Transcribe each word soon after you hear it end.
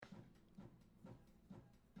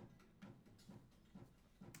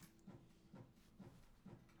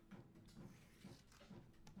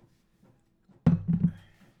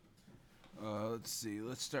let's see.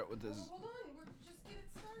 Let's start with this. Hold on. Just get it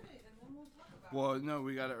started, and then we'll talk about Well, no,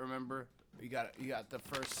 we gotta remember. You got the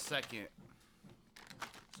first second.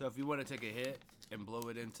 So if you want to take a hit and blow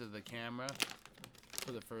it into the camera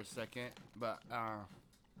for the first second, but Yeah, I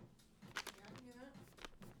can do that.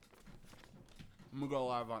 I'm gonna go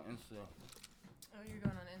live on Insta. Oh, you're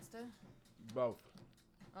going on Insta? Both.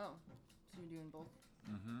 Oh, so you're doing both?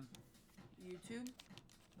 Mm-hmm. YouTube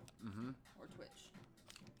Mm-hmm. or Twitch?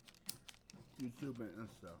 YouTube and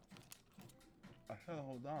Insta. I said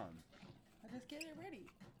hold on. I just get it ready.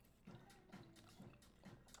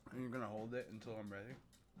 And you're gonna hold it until I'm ready?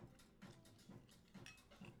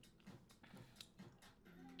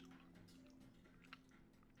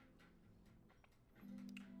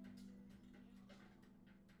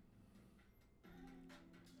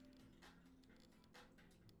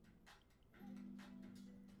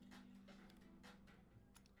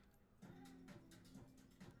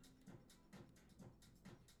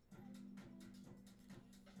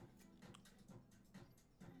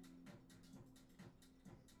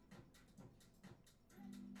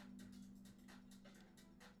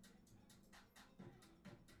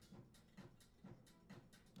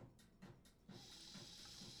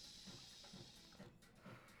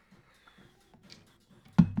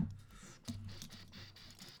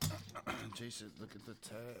 Jason, look at the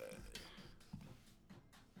tag.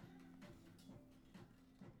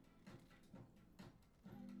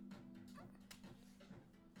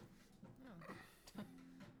 Oh.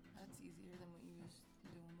 That's easier than what you was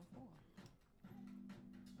doing before.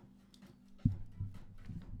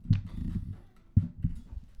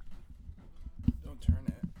 Don't turn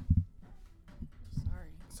it. Sorry.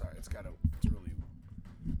 Sorry, it's really.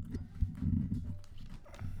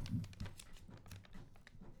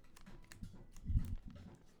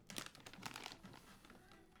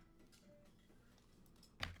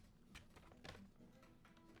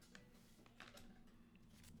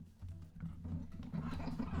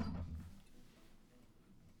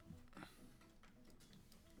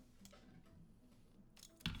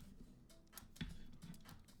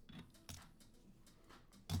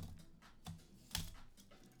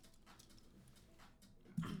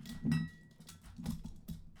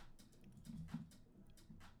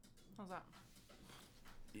 How's that?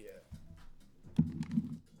 Yeah.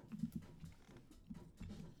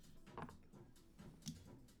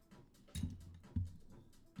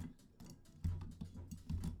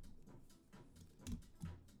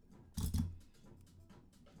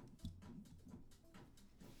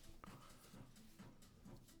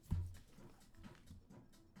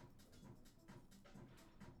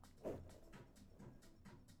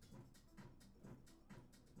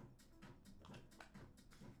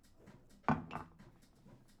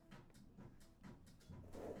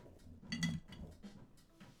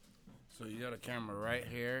 So you got a camera right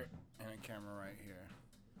here and a camera right here.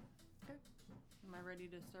 Okay. Am I ready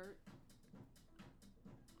to start?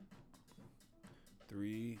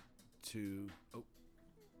 3, 2, oh.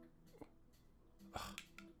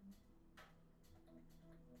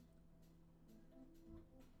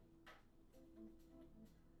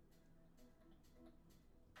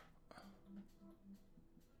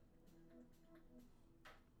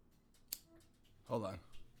 Hold on.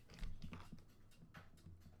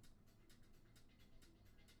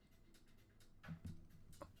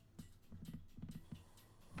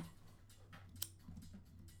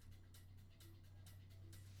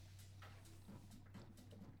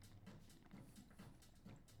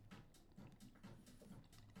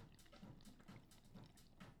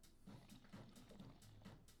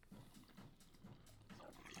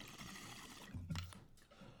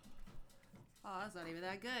 Oh, that's not even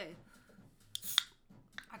that good.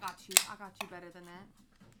 I got you. I got you better than that.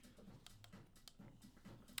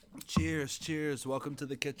 Cheers, cheers. Welcome to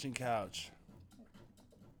the kitchen couch.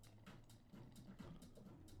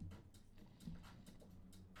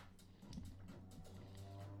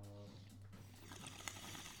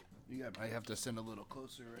 I have to sit a little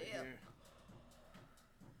closer right Yep. here.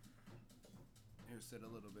 Here, sit a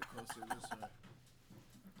little bit closer this way.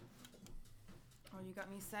 Oh, you got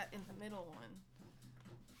me sat in the middle one.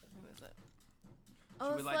 Who is it? Should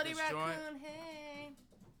Oh, we light Slutty this Raccoon, joint? hey.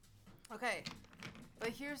 Okay, but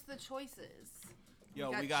here's the choices.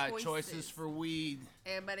 Yo, we got choices for weed.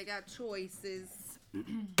 Everybody got choices.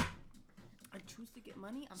 I choose to get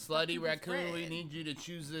money. I'm stuck to Slutty this Raccoon, we bread. need you to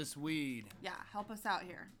choose this weed. Yeah, help us out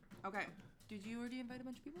here. Okay. Did you already invite a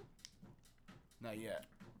bunch of people? Not yet.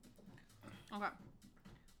 Okay.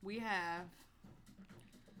 We have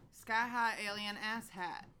Sky High Alien Ass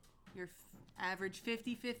Hat. Your average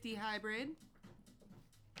 50-50 hybrid.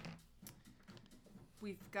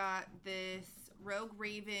 We've got this Rogue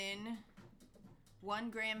Raven, 1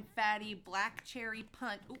 gram fatty black cherry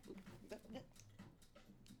punch. Ooh.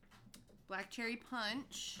 Black cherry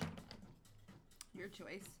punch. Your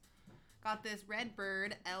choice. Got this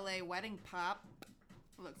Redbird LA wedding pop.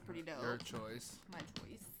 Looks pretty dope. Your choice. My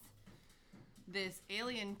choice. This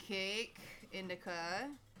alien cake indica,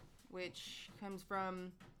 which comes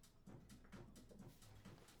from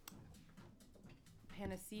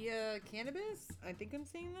Panacea Cannabis. I think I'm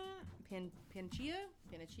saying that. Panacea.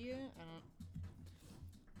 I don't.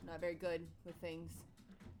 Not very good with things.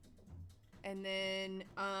 And then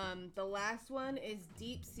the last one is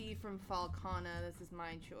Deep Sea from Falcana. This is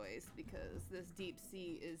my choice because this Deep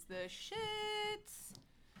Sea is the shit.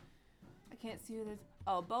 I can't see who this.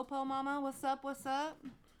 Oh, Bopo Mama, what's up? What's up?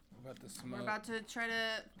 About to smoke. We're about to try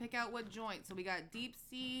to pick out what joint. So we got Deep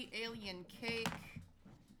Sea, Alien Cake,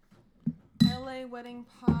 LA Wedding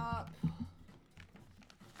Pop,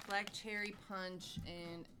 Black Cherry Punch,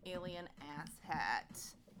 and Alien Ass Hat.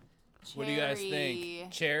 Cherry. What do you guys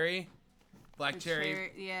think? Cherry? Black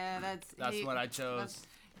cherry? Yeah, that's what I chose.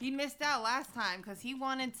 He missed out last time because he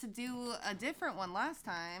wanted to do a different one last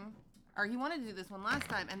time. Or he wanted to do this one last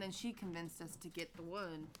time, and then she convinced us to get the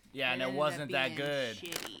one. Yeah, and it wasn't that good.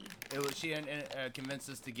 Shitty. It was she convinced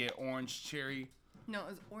us to get orange cherry. No, it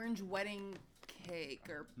was orange wedding cake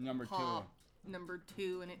or Number pop, number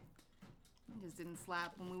 2, and it just didn't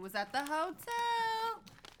slap when we was at the hotel.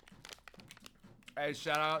 Hey,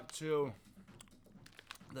 shout out to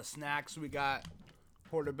the snacks we got.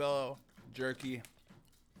 Portobello jerky.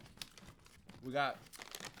 We got.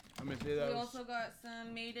 Let me see those. We also got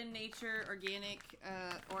some Made in Nature organic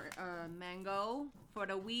mango for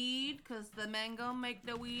the weed, because the mango make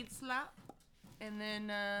the weed slap. And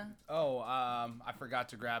then I forgot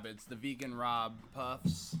to grab it. It's the vegan Rob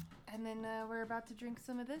Puffs. And then we're about to drink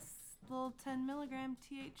some of this little 10 milligram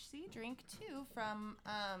THC drink too from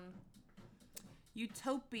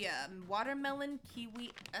Utopia Watermelon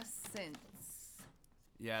Kiwi Essence.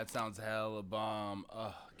 Yeah, it sounds hella bomb.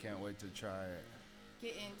 Ugh, can't wait to try it.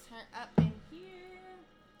 Getting turned up in here.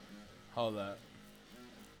 Hold up.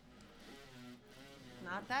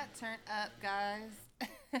 Not that turned up, guys.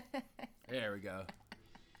 There we go.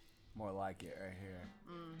 More like it right here.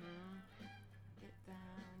 Mm-hmm. Get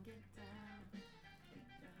down, get down, get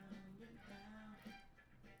down, get down.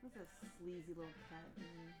 What's a sleazy little cat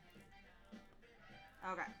doing?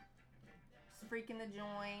 Okay. Just freaking the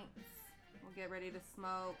joints. We'll get ready to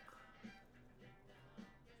smoke.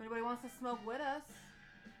 If anybody wants to smoke with us,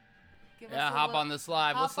 Hop on this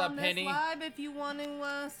live. What's up, Penny? Hop on this live if you want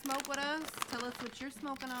to smoke with us. Tell us what you're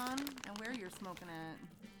smoking on and where you're smoking at.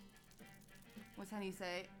 What's Henny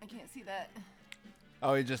say? I can't see that.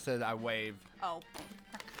 Oh, he just said I waved. Oh.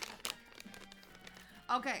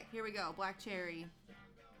 Okay, here we go. Black cherry.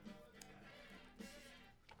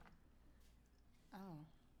 Oh.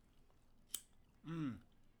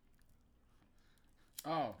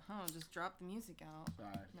 Oh. Oh, just drop the music out.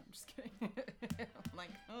 Sorry. No, I'm just kidding. I'm like,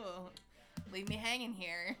 oh, leave me hanging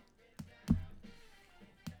here.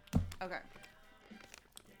 Okay.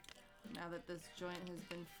 Now that this joint has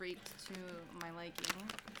been freaked to my liking.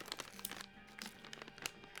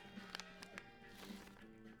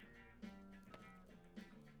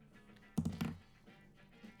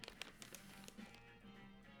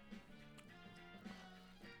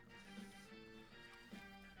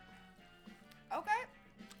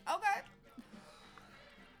 Okay.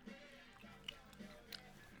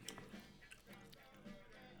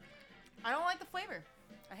 I don't like the flavor.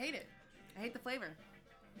 I hate it. I hate the flavor.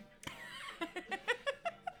 It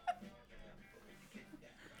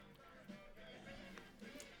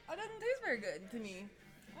doesn't taste very good to me.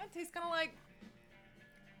 It tastes kind of like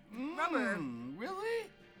rubber. Really?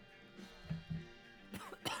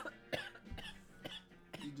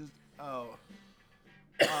 You just so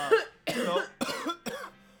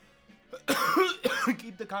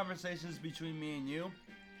keep the conversations between me and you.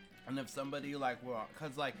 And if somebody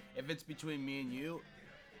cause if it's between me and you,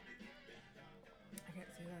 I can't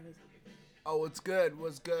see what that is. oh, what's good?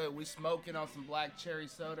 What's good? We smoking on some black cherry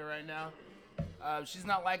soda right now. She's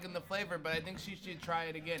not liking the flavor, but I think she should try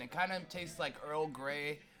it again. It kind of tastes like Earl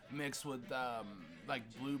Grey mixed with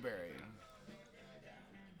blueberry.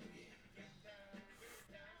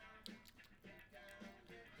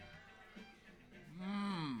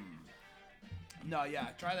 No, yeah,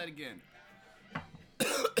 try that again.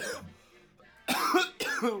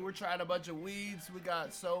 We're trying a bunch of weeds. We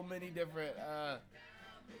got so many different.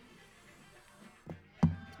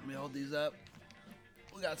 Let me hold these up.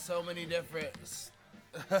 We got so many different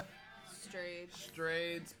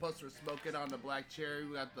strains. Plus, we're smoking on the black cherry.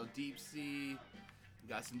 We got the deep sea. We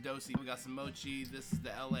got some dosi, we got some mochi. This is the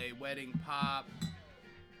LA wedding pop.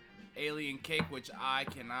 Alien cake, which I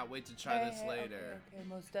cannot wait to try this later. Okay,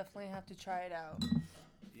 most definitely have to try it out.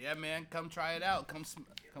 Yeah, man, come try it out. Come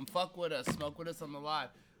fuck with us. Smoke with us on the live.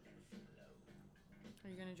 Are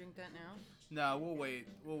you gonna drink that now? No, we'll wait.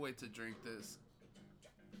 We'll wait to drink this.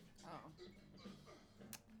 Oh.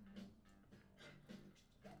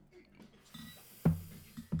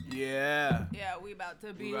 Yeah. Yeah, we about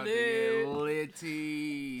to be We're about lit. to get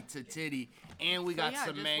litty to titty. And we got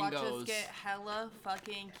some just mangoes. Watch us get hella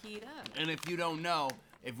fucking keyed up. And if you don't know,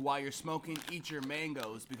 if while you're smoking, eat your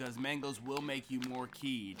mangoes, because mangoes will make you more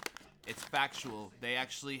keyed. It's factual. They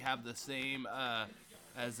actually have the same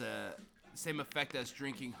same effect as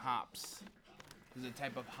drinking hops. There's a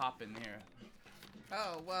type of hop in here.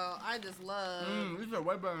 Oh, well, I just love... These are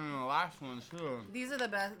way better than the last ones, too. These are the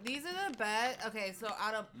best. These are the best. Okay, so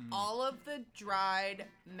out of all of the dried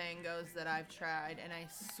mangoes that I've tried, and I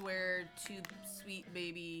swear to sweet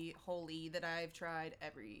baby holy that I've tried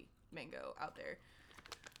every mango out there.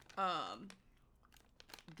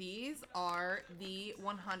 These are the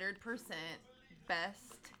 100%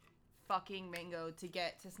 best fucking mango to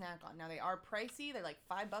get to snack on. Now, they are pricey. They're like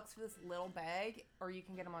 $5 for this little bag, or you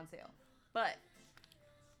can get them on sale. But...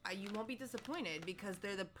 you won't be disappointed because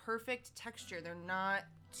they're the perfect texture. They're not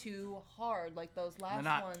too hard like those last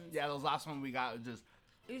ones. Yeah, those last ones we got were just...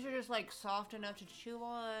 These are just like soft enough to chew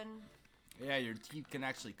on. Yeah, your teeth can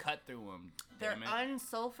actually cut through them. They're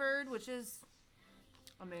unsulfured, which is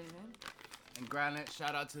amazing. And granted,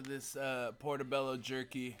 shout out to this Portobello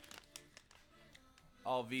jerky.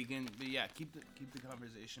 All vegan. But yeah, keep the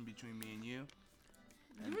conversation between me and you.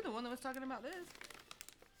 You were the one that was talking about this.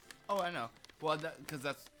 Oh, I know. Well, because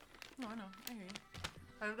that's... No, I know. I hear you.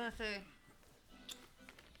 I was gonna say,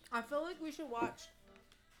 I feel like we should watch,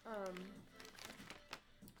 I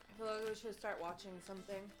feel like we should start watching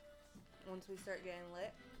something once we start getting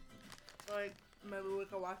lit. Like, maybe we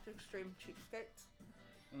could watch Extreme Cheapskates.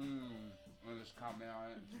 Or just comment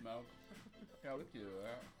on it and smoke. Yeah, we can do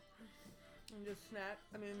that. And just snack.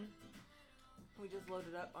 I mean, we just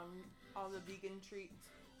loaded up on all the vegan treats.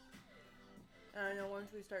 And I know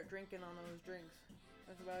once we start drinking on those drinks,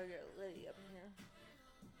 it's about to get litty up in here.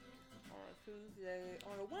 On a Tuesday,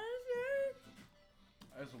 on a Wednesday.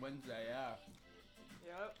 It's Wednesday, yeah.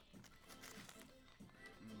 Yep.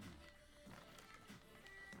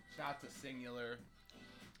 Shout out to Singular.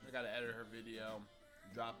 I gotta edit her video.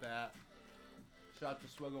 Drop that. Shout out to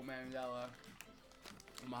Swiggle Mandela.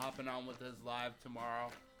 I'm hopping on with his live tomorrow.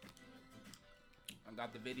 I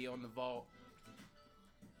got the video in the vault.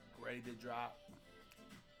 Ready to drop.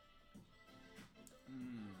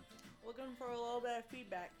 Looking for a little bit of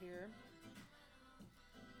feedback here.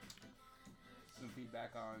 Some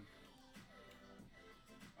feedback on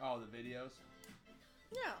all the videos.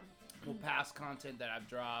 Yeah. Well, past content that I've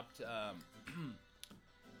dropped. What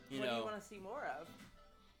do you want to see more of?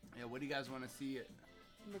 Yeah, what do you guys want to see?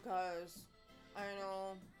 Because I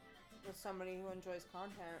know as somebody who enjoys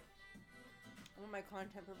content, I want my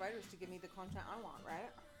content providers to give me the content I want,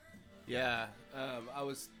 right? Yeah, I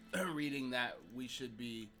was reading that we should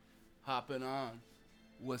be hopping on.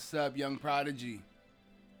 What's up, Young Prodigy?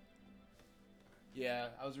 Yeah,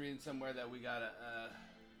 I was reading somewhere that we gotta,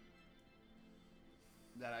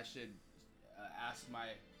 that I should ask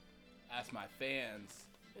my fans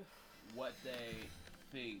what they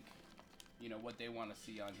think, what they want to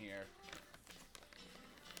see on here.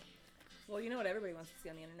 Well, you know what everybody wants to see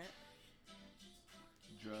on the internet?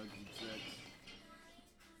 Drugs and sex.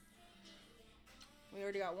 We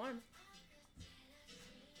already got one.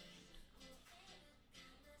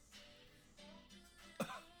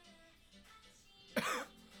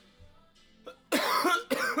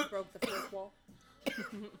 Broke the fourth wall.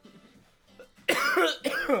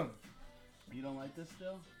 You don't like this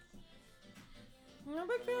still? I'm a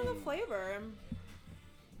big fan of the flavor.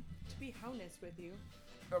 To be honest with you.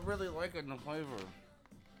 I really like it in the flavor.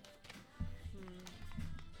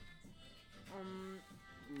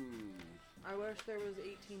 I wish there was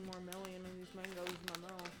 18 more million of these mangoes in my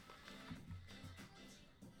mouth.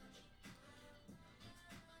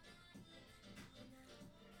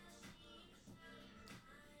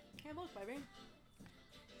 Hey, look, baby.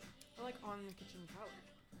 I like on the kitchen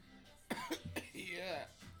couch. Yeah.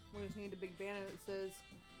 We just need a big banner that says,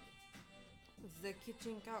 the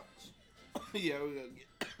kitchen couch. Yeah, we gotta get...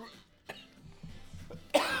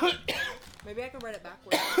 Maybe I can write it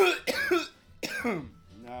backwards.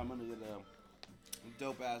 Nah, I'm gonna get a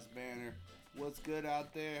dope ass banner. What's good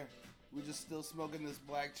out there? We're just still smoking this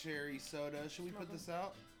black cherry soda. Should we put this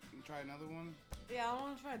out? Try another one. Yeah, I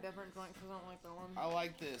want to try a different joint because I don't like that one. I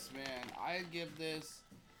like this, man. I give this.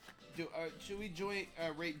 Should we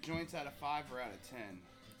rate joints out of 5 or out of 10,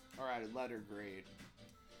 or out of letter grade?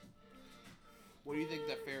 What do you think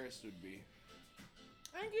the fairest would be?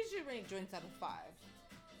 I think you should rate joints out of 5.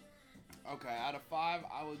 Okay, out of 5,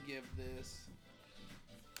 I would give this.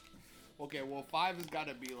 Okay, well, 5 has got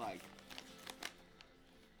to be like.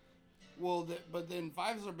 Well, but then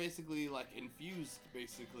 5s are basically like infused,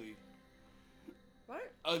 basically.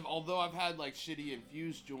 What? Although I've had like shitty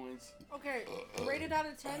infused joints. Okay, rate it out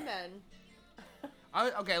of 10 then.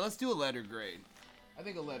 Okay, let's do a letter grade. I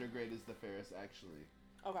think a letter grade is the fairest, actually.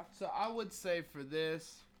 Okay. So I would say for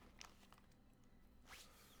this,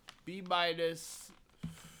 B minus,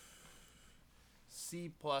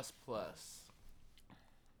 C plus plus.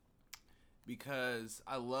 Because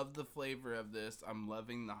I love the flavor of this. I'm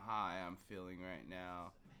loving the high I'm feeling right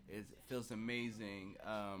now. It feels amazing.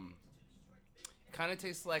 Kind of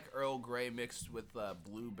tastes like Earl Grey mixed with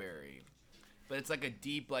blueberry. But it's like a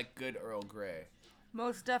deep, like good Earl Grey.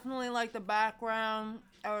 Most definitely like the background.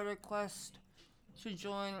 I would request to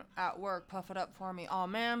join at work. Puff it up for me. Oh,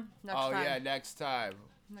 man. Next time. Oh, yeah, next time.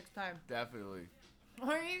 Next time. Definitely.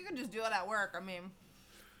 Or you could just do it at work. I mean...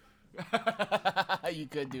 You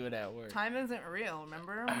could do it at work. Time isn't real,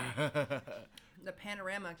 remember? The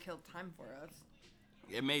panorama killed time for us.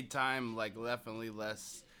 It made time like definitely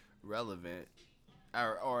less relevant,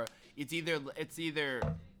 or it's either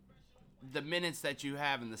the minutes that you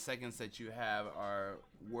have and the seconds that you have are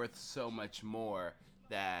worth so much more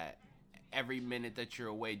that every minute that you're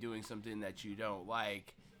away doing something that you don't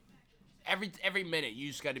like, every minute you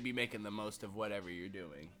just got to be making the most of whatever you're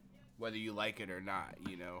doing, whether you like it or not,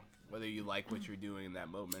 you know. Whether you like what you're doing in that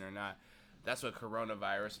moment or not. That's what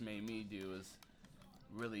coronavirus made me do, is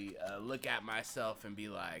really look at myself and be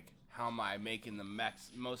like, how am I making the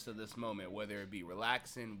most of this moment, whether it be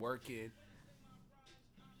relaxing, working.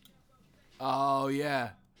 Oh,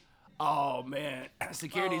 yeah. Oh, man.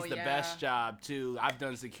 Security's the best job, too. I've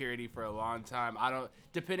done security for a long time.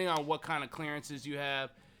 Depending on what kind of clearances you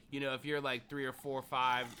have, you know, if you're like 3 or 4 or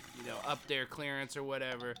 5, you know, up there clearance or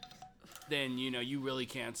whatever, then, you know, you really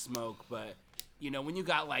can't smoke. But, you know, when you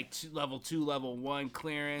got like level 2, level 1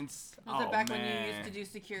 clearance, was it back when you used to do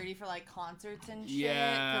security for like concerts and shit?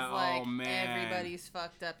 Yeah, 'Cause, like, everybody's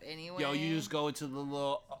fucked up anyway. Yo, you just go into the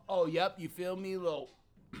little, yep, you feel me? Little,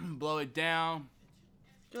 blow it down.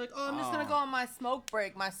 You're like, I'm just gonna go on my smoke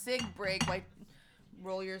break, my cig break, like,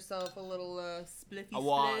 roll yourself a little spliffy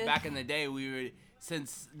Well, back in the day,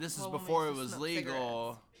 since this is before it was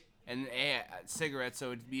legal. Cigarettes. And cigarettes,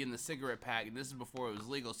 so it'd be in the cigarette pack, and this is before it was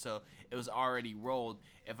legal, so it was already rolled.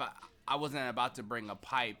 If I wasn't about to bring a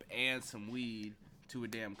pipe and some weed to a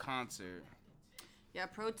damn concert. Yeah,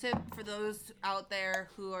 pro tip for those out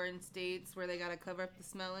there who are in states where they gotta cover up the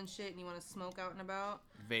smell and shit, and you want to smoke out and about.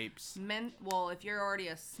 Vapes. Well, if you're already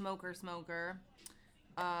a smoker,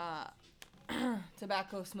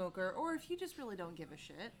 tobacco smoker, or if you just really don't give a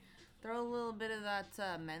shit, throw a little bit of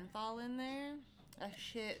that menthol in there. That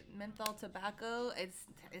shit, menthol tobacco, it's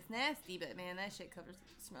nasty, but man, that shit covers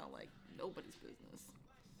the smell like nobody's business.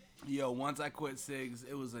 Yo, once I quit cigs,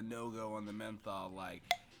 it was a no-go on the menthol, like,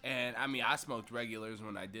 and I mean, I smoked regulars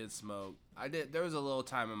when I did smoke. There was a little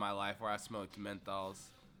time in my life where I smoked menthols,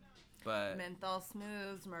 but... Menthol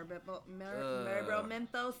Smooths, Marlboro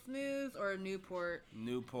Menthol Smooths, or Newport.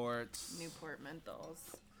 Newport menthols.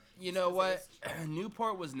 You know what?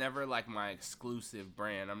 Newport was never like my exclusive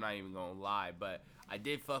brand. I'm not even gonna lie, but I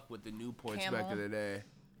did fuck with the Newports back in the day.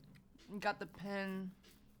 Got the pen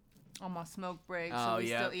on my smoke break. Oh,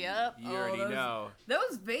 yeah. Yep. You already know.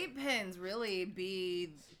 Those vape pens really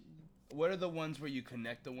be... What are the ones where you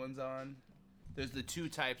connect the ones on? There's the 2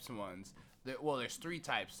 types ones. There's 3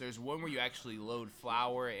 types. There's one where you actually load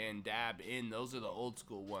flour and dab in. Those are the old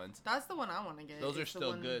school ones. That's the one I want to get. Those are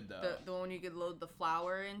still good, though. The one you could load the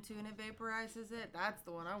flour into and it vaporizes it. That's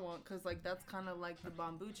the one I want, because like that's kind of like the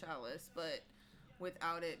bamboo chalice, but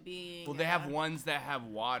without it being... Well, they have ones that have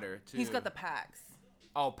water, too. He's got the packs.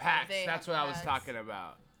 Oh, packs. That's what I was talking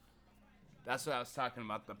about. That's what I was talking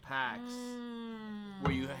about, the packs.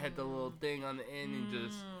 Where you hit the little thing on the end and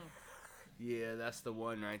just... Yeah, that's the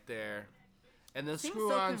one right there. And the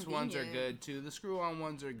screw-on ones are good, too. The screw-on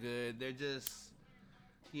ones are good. They're just,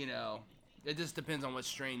 you know, it just depends on what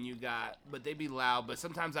strain you got. But they be loud. But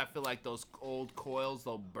sometimes I feel like those old coils,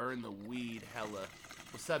 they'll burn the weed hella.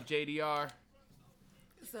 What's up, JDR?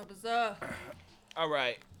 What's up? All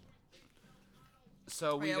right.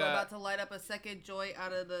 So we're about to light up a second joint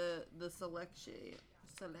out of the selection.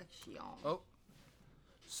 Oh.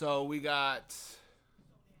 So we got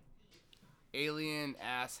Alien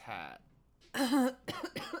ass hat.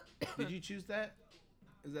 Did you choose that?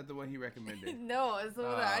 Is that the one he recommended? No, it's the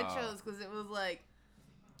one that I chose because it was like,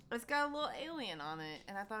 it's got a little alien on it,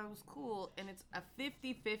 and I thought it was cool, and it's a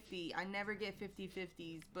 50-50. I never get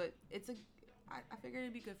 50-50s, but I figured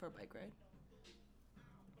it'd be good for a bike ride.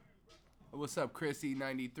 What's up, Chrissy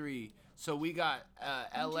 93? So we got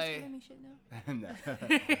LA. Me shit now?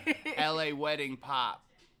 No. LA wedding pop,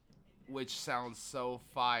 which sounds so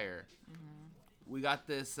fire. We got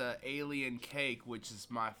this alien cake, which is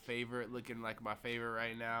my favorite, looking like my favorite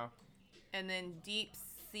right now. And then Deep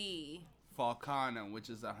Sea Volcano, which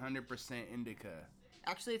is 100% indica.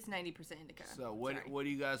 Actually, it's 90% indica. So what do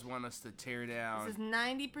you guys want us to tear down? This is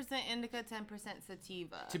 90% indica, 10%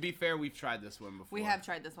 sativa. To be fair, we've tried this one before. We have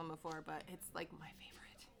tried this one before, but it's like my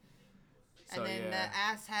favorite. So, and then the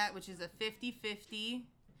ass hat, which is a 50-50.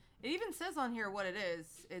 It even says on here what it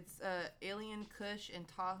is. It's Alien Kush and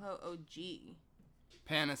Tahoe OG.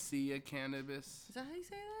 Panacea cannabis. Is that how you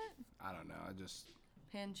say that? I don't know. I just...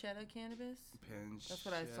 Pancetta cannabis? Pancetta. That's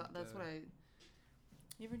what I saw. That's what I...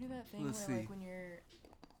 You ever do that thing where, like, when you're...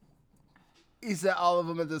 He said all of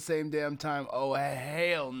them at the same damn time. Oh,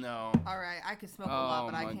 hell no. All right, I can smoke a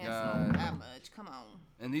lot, but I can't smoke that much. Come on.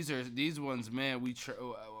 And these ones, man,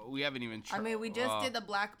 we haven't even tried. I mean, we just did the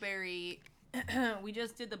blackberry... we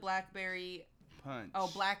just did the blackberry... Punch.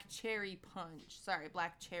 Oh, black cherry punch. Sorry,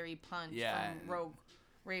 black cherry punch from Rogue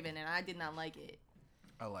Raven, and I did not like it.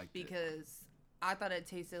 I liked it. Because I thought it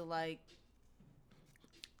tasted like...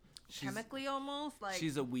 chemically almost. Like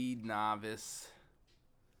she's a weed novice.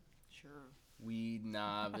 Sure. Weed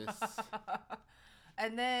novice.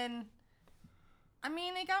 And then, I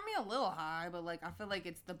mean, it got me a little high, but like I feel like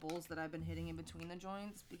it's the bowls that I've been hitting in between the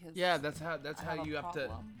joints because that's how you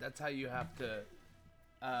have to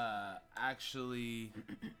actually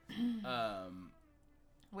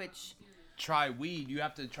which try weed. You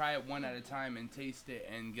have to try it one at a time and taste it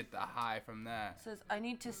and get the high from that. Says I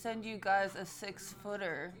need to send you guys a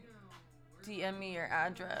 6-footer. DM me your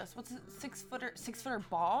address. What's it? 6-footer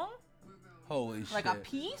bong? Holy shit. Like a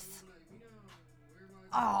piece?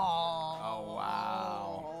 Oh. Oh,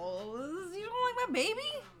 wow. You don't like my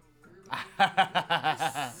baby?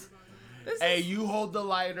 Hey, you hold the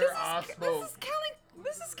lighter, I'll smoke.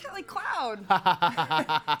 This is Kelly Cloud.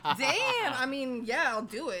 Damn. I mean, yeah, I'll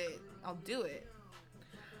do it.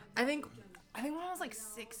 I think when I was like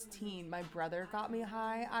 16, my brother got me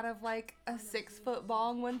high out of like a 6-foot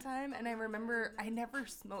bong one time, and I remember I never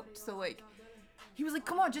smoked, so like he was like,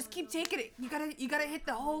 "Come on, just keep taking it. You gotta hit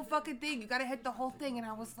the whole fucking thing. You gotta hit the whole thing." And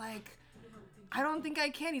I was like, "I don't think I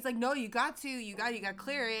can." He's like, "No, you got to. You gotta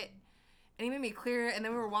clear it." And he made me clear it, and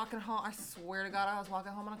then we were walking home. I swear to God, I was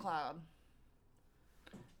walking home on a cloud.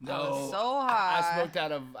 No, I was so high. I smoked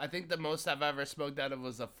out of. I think the most I've ever smoked out of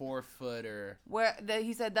was a 4-footer.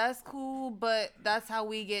 He said that's cool, but that's how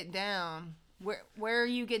we get down. Where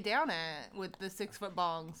you get down at with the 6-foot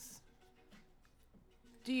bongs?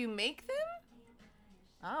 Do you make them?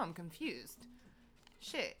 Oh, I'm confused.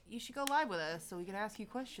 Shit, you should go live with us so we can ask you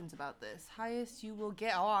questions about this. Highest you will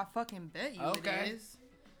get. Oh, I fucking bet you it is.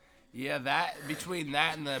 Yeah, between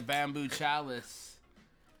that and the bamboo chalice.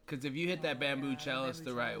 Because if you hit that bamboo chalice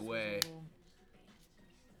the right way.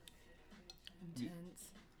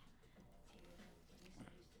 Intense.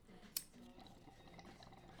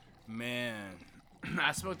 Man,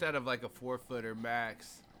 I smoked out of like a 4-footer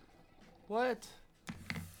max. What?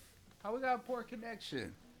 How we got a poor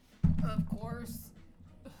connection? Of course.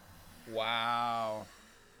 Wow.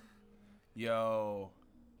 Yo.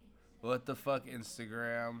 What the fuck,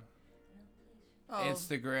 Instagram? Oh.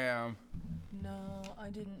 Instagram. No, I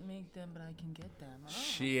didn't make them, but I can get them. Oh.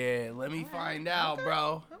 Shit, let me find out,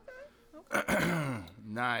 bro. Okay.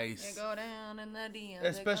 Nice. You go down in the DM.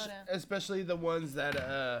 Especially the ones that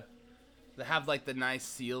have like the nice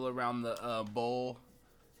seal around the bowl.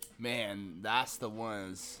 Man, that's the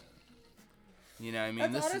ones. You know what I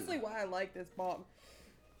mean? That's honestly why I like this bong.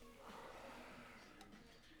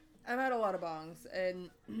 I've had a lot of bongs, and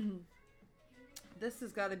this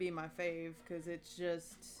has got to be my fave because it's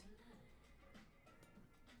just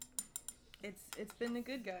it's been a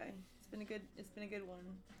good guy. It's been a good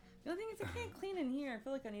one. The only thing is I can't clean in here. I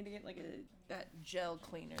feel like I need to get like that gel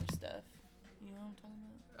cleaner stuff. You know what I'm talking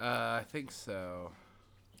about? I think so.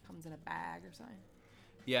 Comes in a bag or something.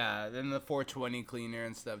 Yeah, then the 420 cleaner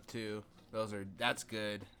and stuff too. That's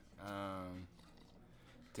good.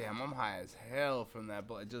 Damn, I'm high as hell from that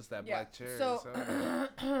black cherry. So,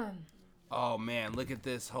 oh man, look at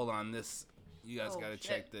this. Hold on, you guys gotta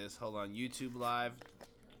check this. Hold on, YouTube Live.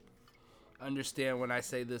 understand when I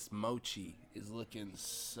say this mochi is looking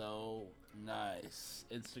so nice.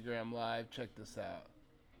 Instagram Live, check this out.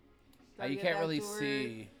 You can't really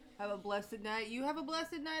see. Have a blessed night. You have a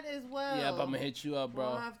blessed night as well. Yep, I'm gonna hit you up, bro.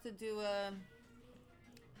 We'll have to do a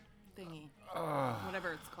thingy.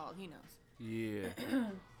 Whatever it's called. He knows. Yeah.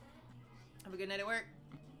 Have a good night at work.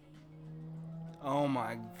 Oh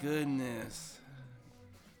my goodness.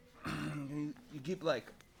 You keep like.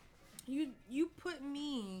 You put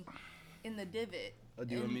me in the divot. Oh,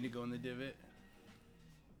 do you want me to go in the divot?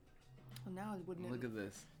 Well, now wouldn't it? Look at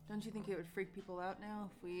this. Don't you think it would freak people out now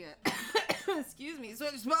if we, excuse me,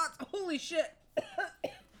 switch spots? Holy shit!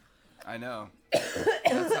 I know.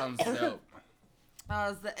 That sounds dope. That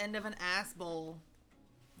was the end of an ass bowl.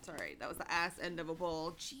 Sorry, that was the ass end of a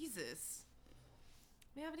bowl. Jesus.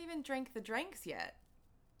 We haven't even drank the drinks yet.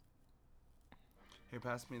 Here,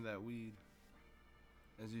 pass me that weed.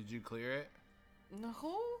 Did you clear it? No,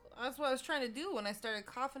 that's what I was trying to do when I started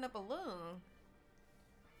coughing up a lung.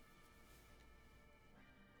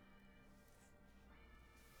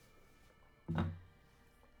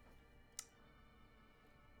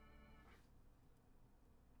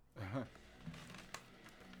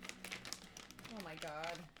 Oh my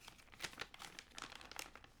god.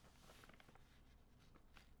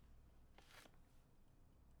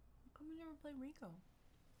 How come we never play Rico?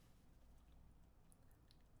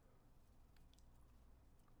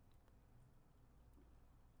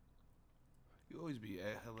 You always be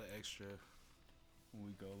hella extra when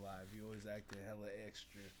we go live. You always acting hella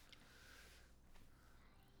extra.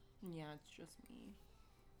 Yeah, it's just me.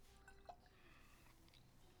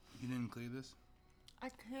 You didn't clear this? I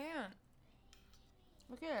can't.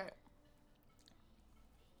 Look at it.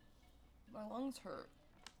 My lungs hurt.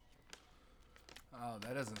 Oh,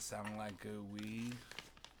 that doesn't sound like good weed.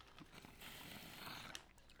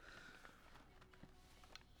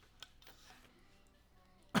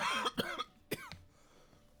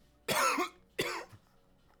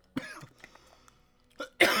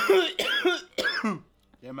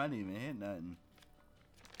 Damn, I didn't even hit nothing.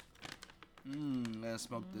 Let's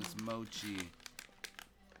smoke this mochi.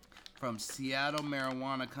 From Seattle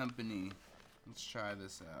Marijuana Company. Let's try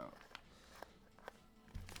this out.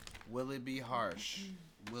 Will it be harsh?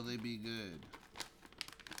 Will it be good?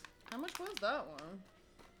 How much was that one?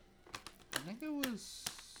 I think it was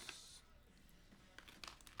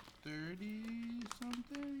 30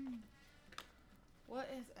 something. What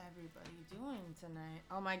is everybody doing tonight?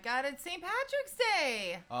 Oh my god, it's St. Patrick's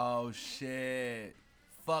Day! Oh shit.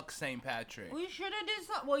 Fuck St. Patrick. We should have did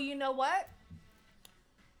something. Well, you know what?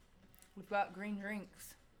 We've got green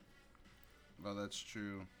drinks. Oh, that's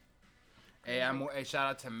true. Hey, hey, shout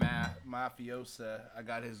out to Mafiosa. I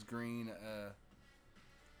got his green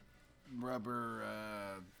rubber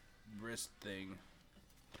wrist thing.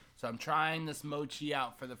 So I'm trying this mochi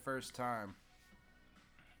out for the first time.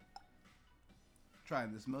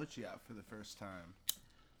 Trying this mochi out for the first time.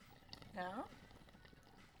 No?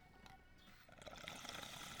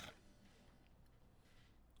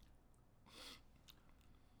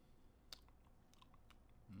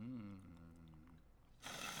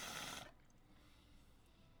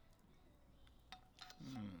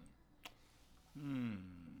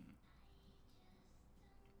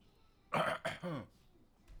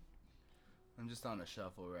 I'm just on a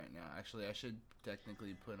shuffle right now. Actually, I should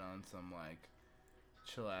technically put on some like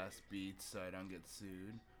chill ass beats so I don't get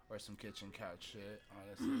sued, or some kitchen couch shit.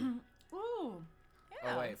 Honestly. Ooh.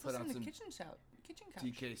 Yeah. Oh wait, put on some kitchen couch.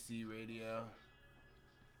 TKC radio.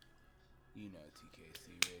 You know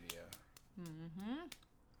TKC radio. Mm-hmm.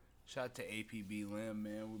 Shout out to APB Lim,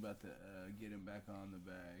 man. We're about to get him back on the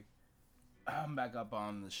bag. I'm back up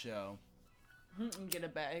on the show. Get a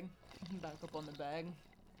bag. Back up on the bag.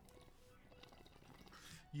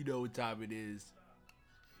 You know what time it is.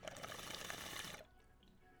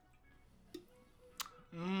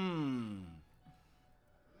 Mmm.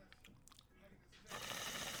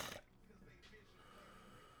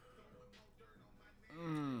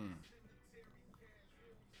 Mmm.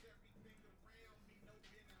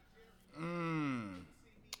 Mmm.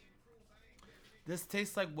 This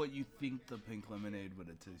tastes like what you think the pink lemonade would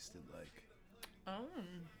have tasted like. Oh.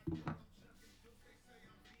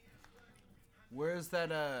 Where's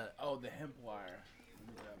that, oh, the hemp wire. Let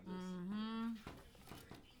me grab this. Mm-hmm.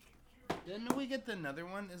 Didn't we get another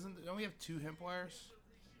one? Don't we have 2 hemp wires?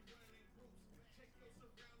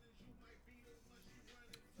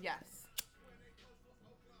 Yes.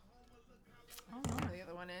 I don't know where the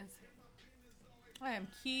other one is. I am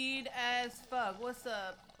keyed as fuck. What's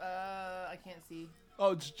up? I can't see.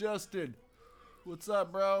 Oh, it's Justin. What's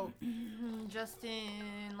up, bro?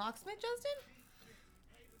 Justin Locksmith, Justin?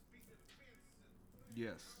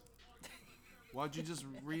 Yes. Why'd you just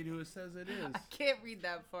read who it says it is? I can't read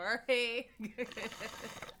that far. Hey.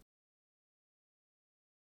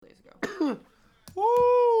 Let's go.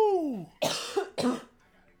 Woo!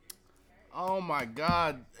 Oh my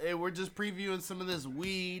God. Hey, we're just previewing some of this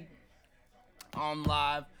weed on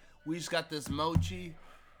live. We just got this mochi.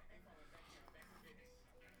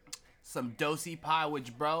 Some dosi pie,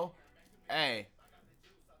 which, bro, hey,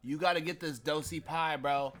 you got to get this dosi pie,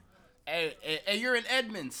 bro. Hey, you're in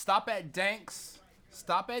Edmonds. Stop at Danks.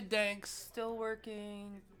 Still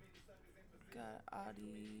working. Got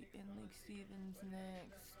Audie and Lake Stevens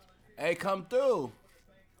next. Hey, come through.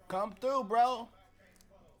 Come through, bro.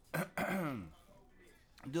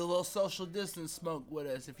 Do a little social distance smoke with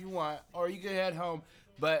us if you want, or you can head home.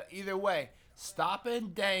 But either way, stop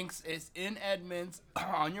in Danks. It's in Edmonds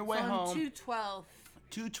on your way on home. 212.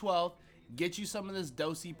 212. Get you some of this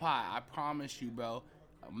dosi pie. I promise you, bro.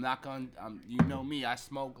 I'm not gonna. You know me. I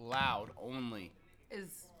smoke loud only.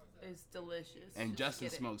 Is delicious. And Just Justin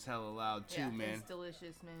get it. smokes hella loud too, Yeah, man. it's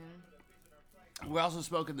delicious, man. We're also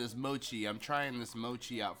smoking this mochi. I'm trying this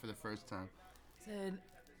mochi out for the first time. Said,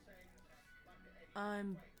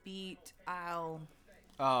 I'm beat owl.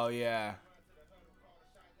 Oh yeah.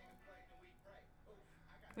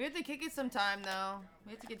 We have to kick it sometime, though.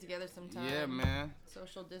 We have to get together sometime. Yeah, man.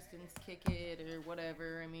 Social distance, kick it, or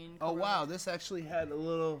whatever. I mean, Oh wow, this actually had a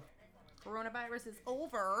little. Coronavirus is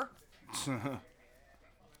over.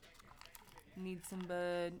 Need some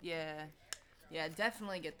bud. Yeah. Yeah,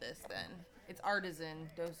 definitely get this then. It's artisan,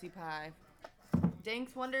 dosi pie.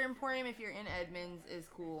 Dank's Wonder Emporium, if you're in Edmonds, is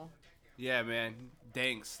cool. Yeah, man.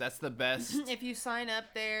 Thanks. That's the best. If you sign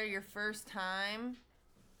up there your first time,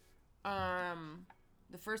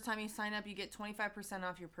 the first time you sign up, you get 25%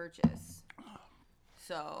 off your purchase.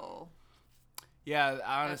 So. Yeah,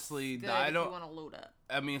 honestly, I don't. If you want to load up.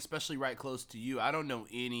 I mean, especially right close to you. I don't know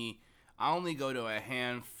any. I only go to a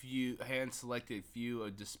hand-selected few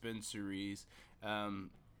of dispensaries.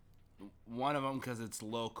 One of them because it's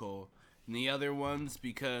local, and the other ones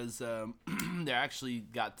because they actually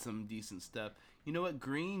got some decent stuff. You know what?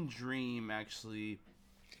 Green Dream actually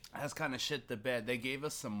has kind of shit the bed. They gave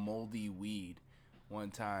us some moldy weed one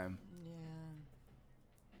time. Yeah.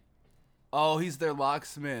 Oh, he's their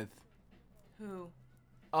locksmith. Who?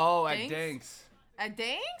 Oh, Danks? at Danks. At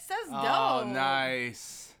Danks? That's dope. Oh,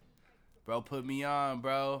 nice. Bro, put me on,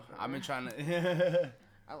 bro. I've been trying to...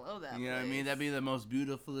 I love that. You know what I mean? That'd be the most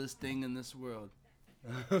beautifulest thing in this world.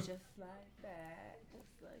 Just like that.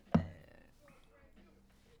 Just like that.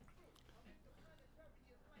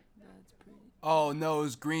 That's pretty. Oh, no, it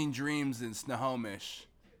was Green Dreams in Snohomish.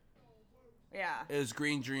 Yeah. It was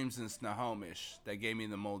Green Dreams in Snohomish that gave me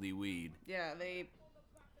the moldy weed. Yeah, they...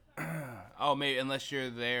 Oh, maybe, unless you're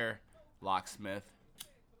their locksmith.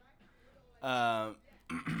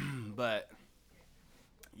 But...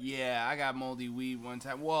 Yeah, I got moldy weed one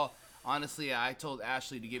time. Well, honestly, I told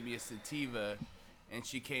Ashley to give me a sativa, and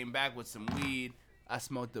she came back with some weed. I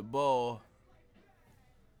smoked a bowl.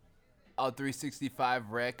 Oh, 365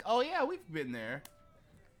 Rec. Oh, yeah, we've been there.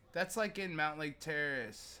 That's like in Mount Lake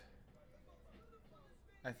Terrace,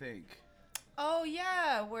 I think. Oh,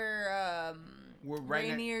 yeah, where We're right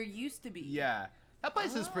Rainier used to be. Yeah. That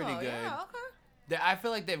place is pretty good. Yeah, okay. I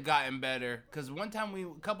feel like they've gotten better because a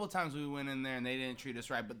couple times we went in there and they didn't treat us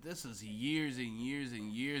right, but this is years and years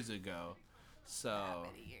and years ago. So Not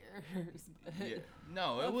many years. But yeah.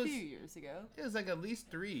 No, it a was few years ago. It was like at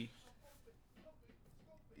least 3.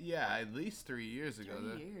 Yeah, at least 3 years ago.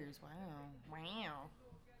 3 years. Wow.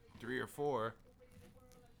 3 or 4.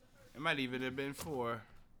 It might even have been 4.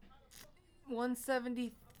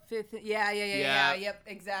 175th. Yeah. Yep,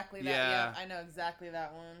 exactly that. Yeah. Yep, I know exactly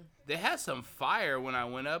that one. They had some fire when I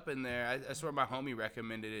went up in there. I swear my homie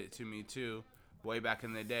recommended it to me too, way back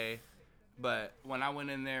in the day. But when I went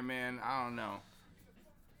in there, man, I don't know.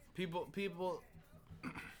 People,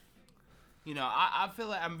 you know, I feel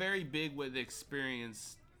like I'm very big with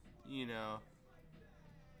experience, you know.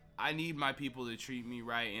 I need my people to treat me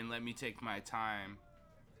right and let me take my time.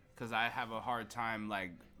 Because I have a hard time,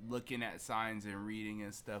 like, looking at signs and reading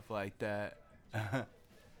and stuff like that.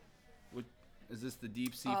 Is this the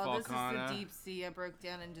Deep Sea Falcana? This is the Deep Sea. I broke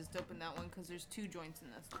down and just opened that one because there's 2 joints in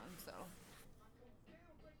this one, so.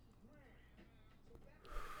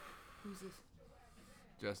 Who's this?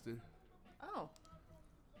 Justin. Oh.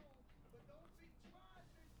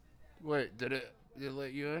 Wait, did it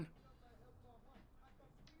let you in?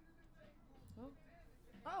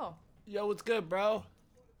 Oh. Yo, what's good, bro?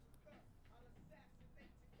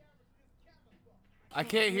 I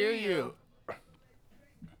can't hear you.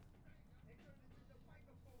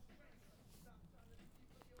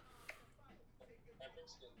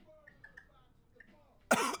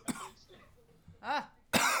 Ah.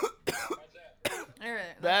 How's that? All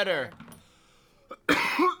right. Better.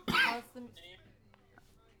 How's the-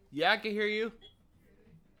 Yeah, I can hear you.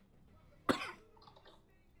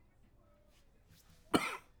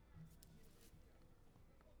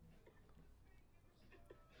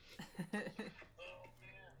 Oh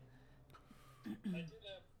man. I did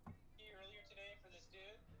a key earlier today for this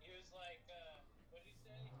dude. He was like, what did he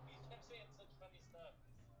say? He kept saying such funny stuff.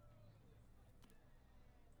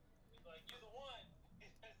 He's like, you're the one.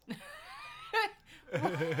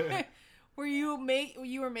 Were you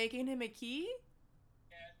were making him a key?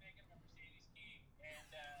 Yeah, I was making him a Mercedes key, and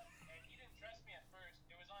he didn't trust me at first.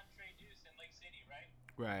 It was on Trey Deuce in Lake City, right?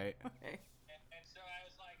 Right. Okay. And so I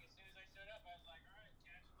was like, as soon as I showed up, I was like, all right,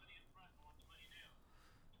 cash money in front. I want the money now.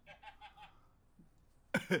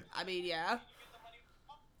 I mean, yeah. You get the money.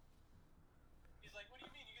 He's like, what do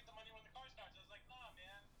you mean? You get the money when the car starts? I was like, nah,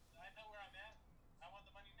 man. I know where I'm at. I want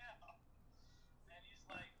the money now. And he's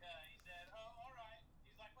like, he said, oh, all right.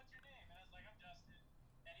 He's like, what's your name? And I was like, I'm Justin.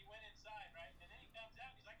 And he went inside, right? And then he comes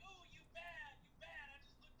out. He's like, oh, you bad. You bad. I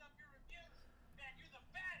just looked up your reviews. Man, you're the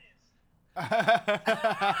baddest. A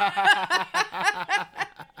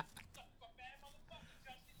bad motherfucker,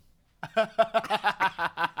 Justin.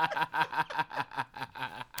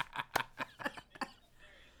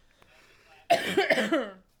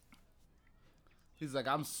 He's like,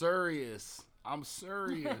 I'm serious. I'm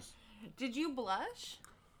serious. Did you blush?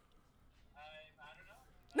 I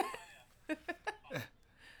don't know. I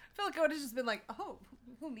feel like I would have just been like, oh,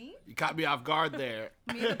 who, me? You caught me off guard there.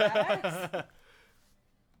 Me the badass?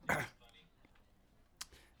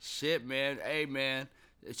 Shit, man. Hey, man.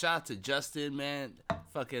 Shout out to Justin, man.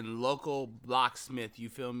 Fucking local locksmith, you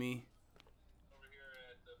feel me? Over here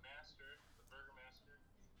at the Master, the Burger Master.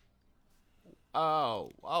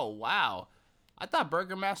 Oh, wow. I thought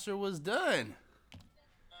Burger Master was done. No,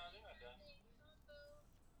 they're not done.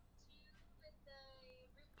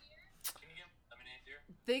 Can you get lemonade here?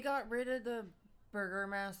 They got rid of the Burger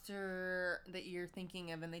Master that you're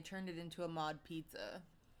thinking of, and they turned it into a mod pizza.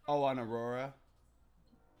 Oh, on Aurora?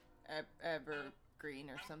 Evergreen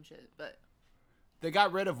or some shit, but They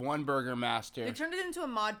got rid of one Burger Master. they turned it into a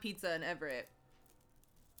mod pizza in Everett.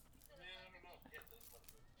 I don't know. Yeah, this one.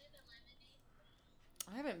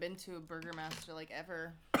 I haven't been to a Burger Master like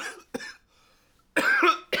ever.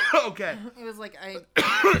 Okay. It was like you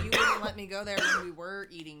wouldn't let me go there when we were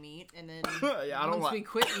eating meat, and then Yeah, I don't once we like.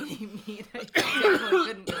 quit eating meat, I definitely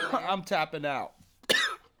couldn't go there. I'm tapping out.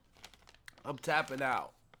 I'm tapping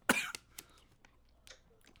out.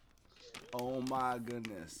 Oh my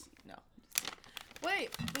goodness. No. Wait,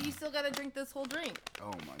 but you still gotta drink this whole drink.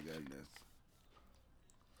 Oh my goodness.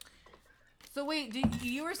 So wait,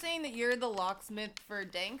 you were saying that you're the locksmith for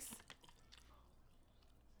Danks?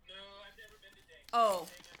 No, I've never been to Danks. Oh.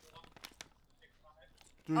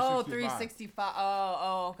 Oh, 365. 365.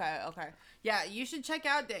 Oh, okay. Yeah, you should check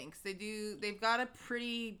out Danks. They've got a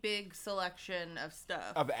pretty big selection of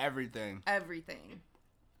stuff. Of everything. Everything.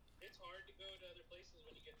 It's hard to go to other places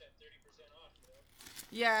when you get that 30% off, you know?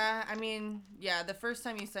 Yeah, I mean, yeah, the first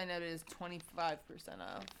time you sign up it is 25%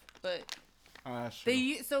 off. But Oh, that's true.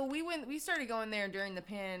 we started going there during the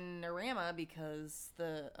panorama because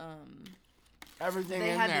Everything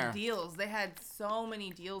they in had there. the deals. They had so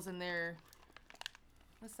many deals in there.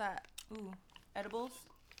 What's that? Ooh, edibles?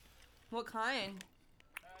 What kind?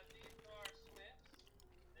 These are Smiths.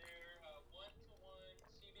 They're 1-to-1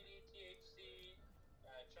 CBD, THC,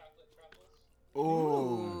 chocolate truffles.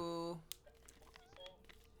 Ooh.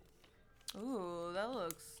 Ooh, that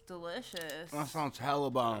looks delicious. That sounds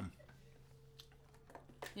hella bomb.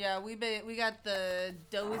 Yeah, we got the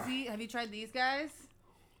Dozy. Have you tried these guys?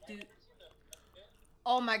 Dude.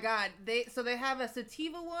 Oh my god. They have a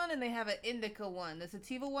sativa one and they have an indica one. The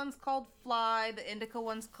sativa one's called Fly, the indica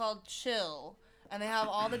one's called Chill. And they have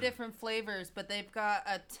all the different flavors, but they've got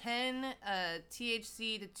a 10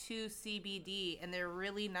 THC to 2 CBD, and they're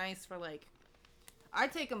really nice for like I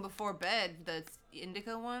take them before bed, the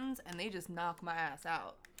indica ones, and they just knock my ass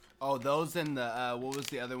out. Oh, those and the what was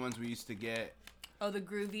the other ones we used to get? Oh, the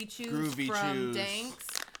Groovy Chews Groovy from Chews. Danks.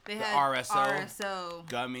 They The had RSO.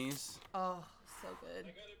 Gummies. Oh, so good.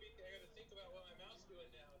 I gotta think about what my mouth's doing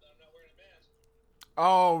now that I'm not wearing a mask.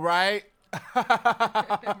 Oh, right.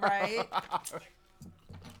 Right?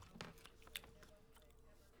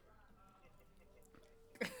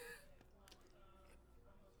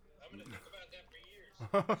 I'm gonna think about that for years.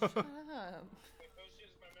 Shut up. My coach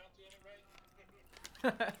is my mouth doing it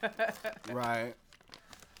right? Right.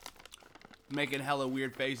 Making hella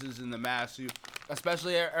weird faces in the mask.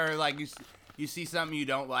 Especially, or like you see something you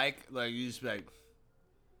don't like you just be like,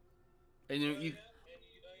 and you And you don't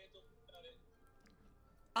have to about it.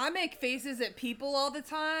 I make faces at people all the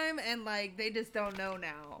time, and like they just don't know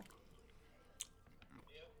now.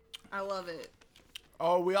 I love it.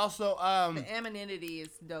 Oh, we also The anonymity is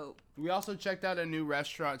dope. we also checked out a new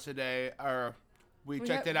restaurant today, or we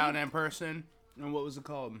checked have- it out in person. And what was it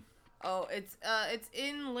called? Oh, it's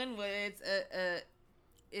in Linwood.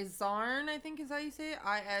 It's Isarn, I think is how you say it.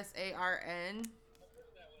 ISARN.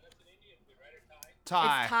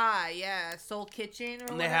 Thai. It's Thai, yeah. Soul Kitchen. Or And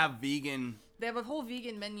they whatever. have vegan. They have a whole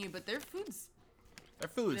vegan menu, but their food's Their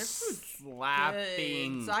food's Their food's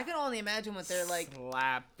slapping. good. So I can only imagine what they're like.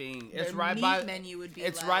 Slapping. Their It's right meat by. menu would be.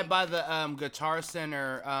 It's like, right by the Guitar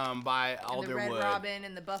Center by and the Alderwood. Red Robin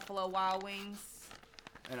and the Buffalo Wild Wings.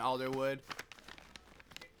 And Alderwood.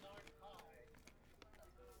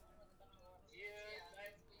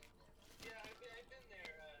 I've been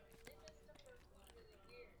there.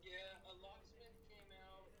 Yeah, a locksmith came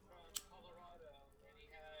out from Colorado, and he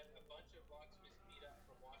had a bunch of locksmiths meet up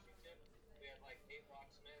from Washington. We had like 8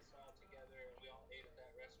 locksmiths all together, and we all ate at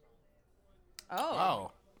that restaurant.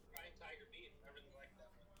 Oh. Crying Tiger Beef, I really like that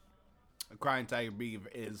one. Crying Tiger Beef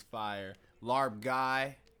is fire. Larb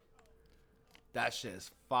Guy. That shit is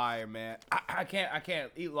fire, man. I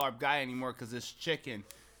can't eat Larb Guy anymore because it's chicken.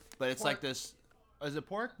 But it's like Pork. this. Is it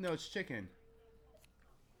pork? No, it's chicken.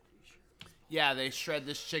 Yeah, they shred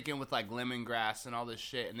this chicken with like lemongrass and all this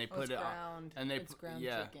shit, and they put it's it ground. on. And they It's put, ground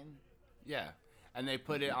yeah, chicken. yeah, and they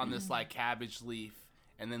put it on this like cabbage leaf,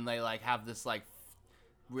 and then they like have this like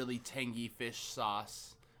really tangy fish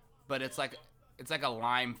sauce, but it's like a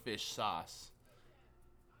lime fish sauce.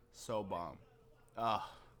 So bomb. Ugh.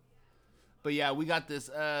 But yeah, we got this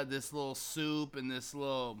this little soup and this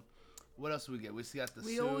little. What else do we get? We got the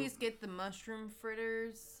We soup. always get the mushroom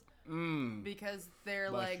fritters because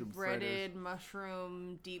they're like Mushroom breaded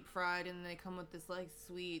mushroom, deep fried, and they come with this like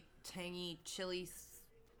sweet, tangy chili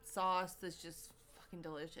sauce that's just fucking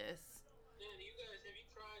delicious. Man, you guys, have you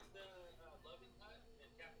tried the Loving Hut in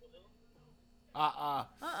Capitol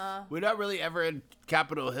Hill? We're not really ever in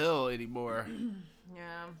Capitol Hill anymore.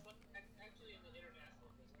 Yeah. Actually, in the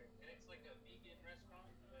International District, and it's like a vegan restaurant.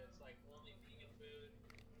 It's like only vegan food,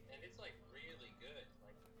 and it's like really good.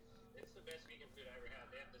 Like, it's the best vegan food I ever had.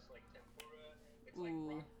 They have this like tempura. It's like Ooh.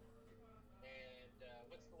 broccoli. And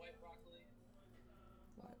what's the white broccoli?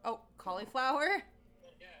 Oh, cauliflower?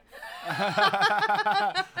 Yeah.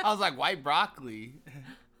 I was like, white broccoli.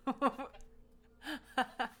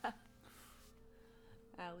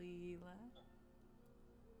 Alila.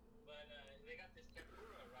 But they got this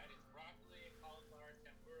tempura, right? It's broccoli and cauliflower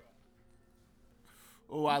tempura.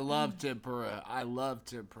 Oh, I love tempura. I love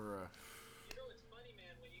tempura. You know what's funny,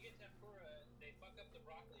 man? When you get tempura, they fuck up the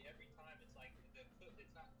broccoli every time. It's like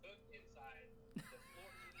it's not cooked inside. The floor.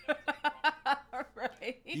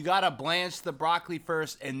 Right. You gotta blanch the broccoli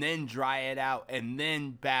first, and then dry it out, and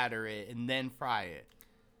then batter it, and then fry it.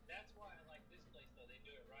 That's why I like this place, though. They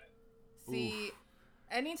do it right. See,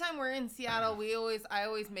 anytime we're in Seattle, I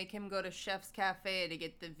always make him go to Chef's Cafe to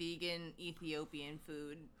get the vegan Ethiopian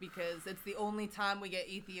food because it's the only time we get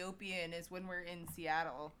Ethiopian is when we're in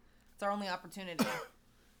Seattle. It's our only opportunity.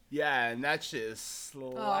 Yeah, and that shit is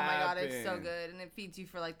slapping. Oh my god, it's so good, and it feeds you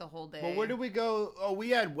for like the whole day. But where did we go? Oh, we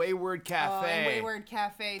had Wayward Cafe. Oh, and Wayward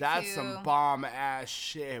Cafe That's too. some bomb ass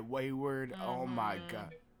shit. Wayward. Oh my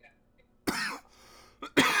god.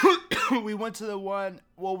 We went to the one.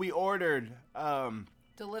 Well, we ordered.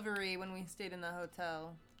 Delivery when we stayed in the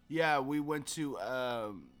hotel. Yeah, we went to.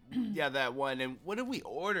 Yeah, that one. And what did we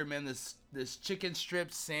order, man? This chicken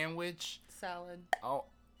strip sandwich. Salad. Oh,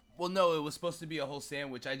 well, no, it was supposed to be a whole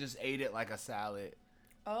sandwich. I just ate it like a salad.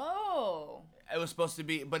 Oh. It was supposed to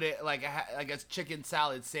be, but it like a chicken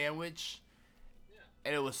salad sandwich,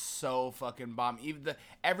 and it was so fucking bomb. Even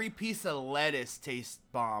every piece of lettuce tastes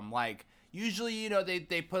bomb. Like usually, you know, they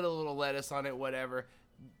put a little lettuce on it, whatever.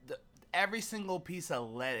 Every single piece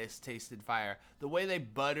of lettuce tasted fire. The way they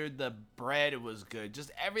buttered the bread, it was good.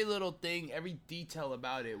 Just every little thing, every detail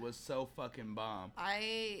about it was so fucking bomb.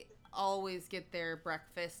 I always get their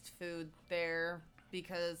breakfast food there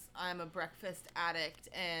because I'm a breakfast addict,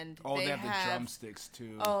 and They have the drumsticks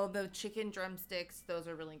too. Oh, the chicken drumsticks, those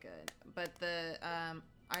are really good. But I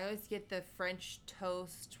always get the French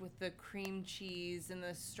toast with the cream cheese and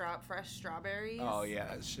the fresh strawberries. Oh yeah,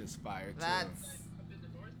 that shit's fire too. That's Up in the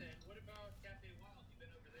north end, what about Cafe Wild? You been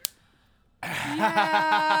over there?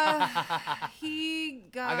 yeah. He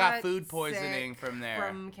got. I got food poisoning sick from there.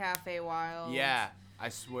 From Cafe Wild. Yeah, I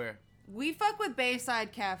swear. We fuck with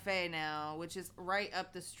Bayside Cafe now, which is right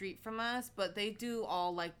up the street from us, but they do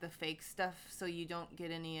all like the fake stuff, so you don't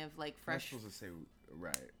get any of like I'm fresh. supposed to say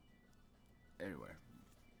right. Anyway.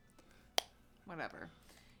 Whatever.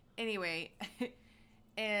 Anyway,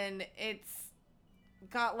 and it's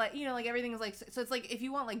got like, you know, like everything is like, so it's like if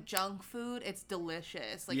you want like junk food, it's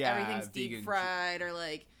delicious. Like Yeah, everything's deep fried or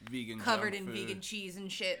like vegan covered junk in food. vegan cheese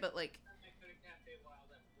and shit, but like I go to Cafe Wild.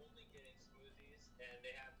 I'm only getting smoothies, and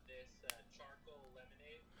they have this charcoal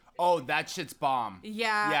lemonade. Oh, that shit's bomb.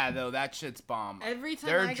 yeah. Yeah, though, that shit's bomb. Every time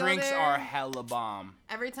Their I go drinks there, are hella bomb.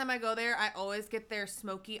 every time I go there, I always get their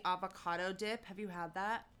smoky avocado dip. Have you had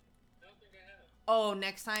that? I don't think I have. Oh,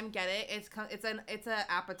 next time get it. It's an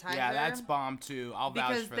appetizer. Yeah, that's bomb too. I'll vouch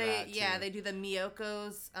because for they that too. they do the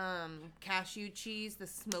Miyoko's cashew cheese, the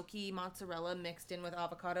smoky mozzarella mixed in with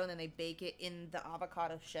avocado, and then they bake it in the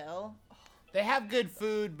avocado shell. They have good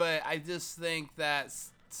food, but I just think that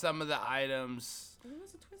some of the items What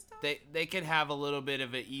was a twist off? they could have a little bit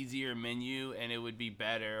of an easier menu and it would be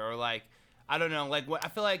better. Or like, I don't know, like what I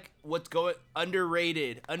feel like what's going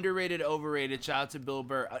underrated, overrated. Shout out to Bill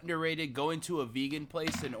Burr. Underrated, going to a vegan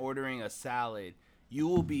place and ordering a salad. You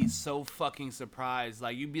will be so fucking surprised.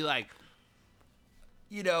 Like you'd be like,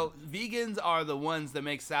 you know, vegans are the ones that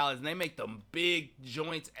make salads and they make them big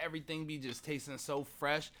joints. Everything be just tasting so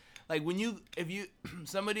fresh. Like if you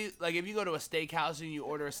go to a steakhouse and you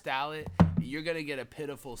order a salad, you're gonna get a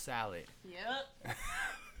pitiful salad. Yep.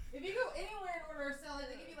 If you go anywhere and order a salad,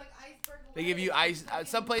 they give you like iceberg lettuce. They give you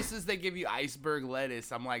some places they give you iceberg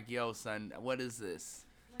lettuce. I'm like, yo, son, what is this?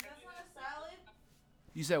 Like, that's not a salad.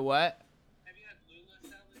 You said what? Have you had Lula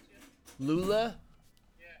salads yet? Lula?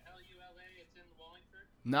 Yeah, Lula. It's in Wallingford.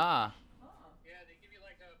 Nah. Yeah, they give you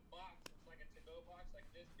like a box. It's like a to-go box, like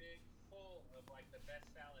this big, full of like the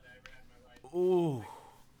best salad I ever had in my life. Ooh.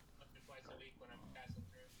 Once or twice a week when I'm passing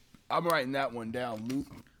through. I'm writing that one down. Lula?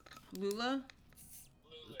 Lula,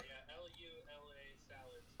 yeah, Lula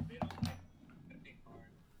salads. They don't take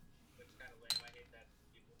card, which is kind of lame. I hate that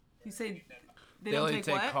people. You say I hate that. they They don't only take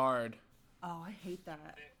take what? card. Oh, I hate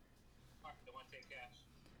that. They want to take cash.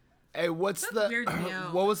 Hey, what's That the weirds me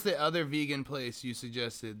out. what was the other vegan place you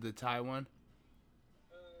suggested? The Thai one?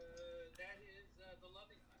 That is the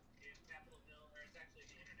Loving Hut in Capitol Hill, or it's actually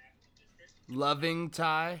the International District. Loving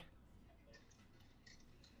Thai?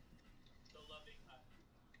 The Loving Hut.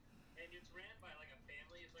 And it's ran by like a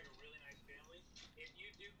family. It's like a really nice family. If you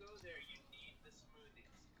do go there, you need the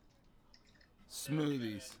smoothies.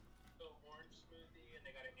 Smoothies. The orange smoothie, and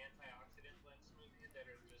they got an antioxidant blend smoothie that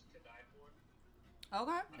are just to die for.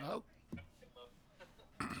 Okay. Oh,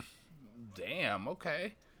 damn.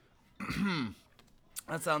 Okay.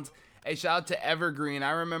 That sounds. Hey, shout out to Evergreen.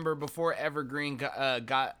 I remember before Evergreen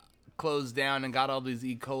got closed down and got all these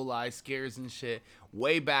E. coli scares and shit.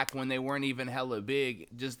 Way back when they weren't even hella big.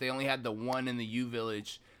 Just they only had the one in the U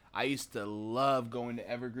Village. I used to love going to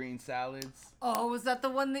Evergreen Salads. Oh, was that the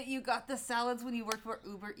one that you got the salads when you worked for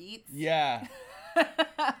Uber Eats? Yeah.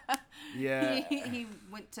 Yeah. he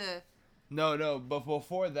went to. No. But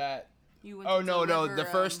before that. You went Oh to no. deliver, The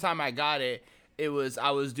first time I got it,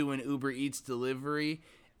 I was doing Uber Eats delivery,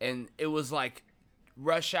 and it was like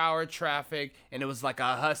rush hour traffic, and it was like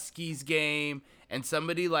a Huskies game, and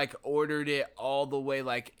somebody like ordered it all the way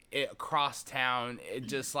like across town. It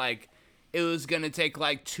just like it was gonna take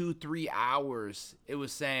like 2-3 hours. It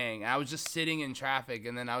was saying. I was just sitting in traffic,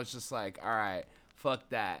 and then I was just like, all right, fuck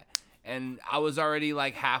that. And I was already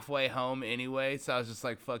like halfway home anyway, so I was just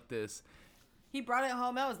like, fuck this. He brought it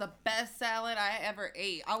home. That was the best salad I ever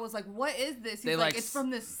ate. I was like, what is this? He's They, like, like, it's from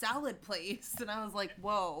this salad place. And I was like,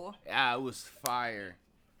 whoa. Yeah, it was fire.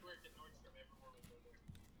 Worked at Nordstrom. Everyone would go there.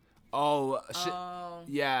 Oh, shit. Oh.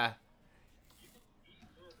 Yeah. You can eat in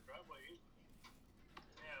the driveway.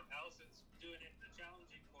 Yeah, Allison's doing it the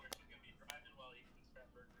challenging course. She's gonna be driving while eating this fat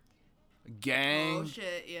burger. Gang. Oh,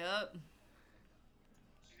 shit. Yep.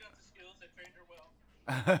 She's got the skills. I trained her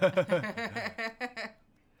well.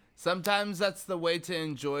 Sometimes that's the way to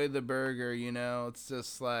enjoy the burger, you know? It's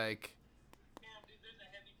just like... Damn, dude, there's a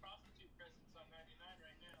heavy prostitute presence on 99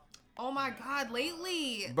 right now. Oh, my God.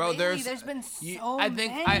 Lately. Bro, there's been so I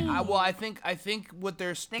think many. I think what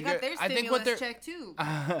they're They got their I think what stimulus they're check, too.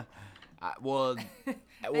 well,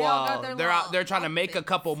 They all got their they're trying to make a outfits.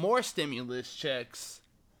 couple more stimulus checks.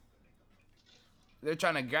 They're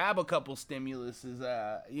trying to grab a couple stimuluses,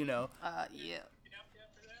 you know. Yeah. You happy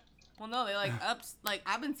after that? Well, no, they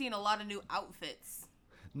I've been seeing a lot of new outfits.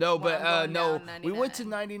 No, While but I'm going no, down we went to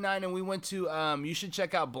 99. 99 and we went to you should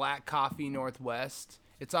check out Black Coffee Northwest.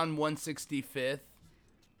 It's on 165th. They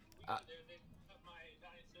cut my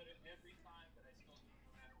diet soda every time, but I still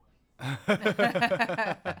do no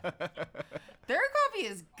matter what. Their coffee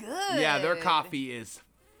is good. Yeah, their coffee is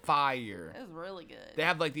fire. It was really good. They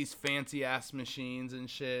have like these fancy ass machines and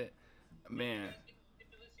shit. Man.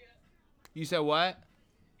 Stimulus yet? You said what?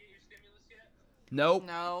 Get your stimulus yet? Nope.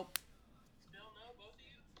 Nope. Still no, both of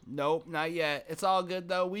you? Nope, not yet. It's all good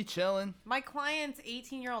though. We chilling. My client's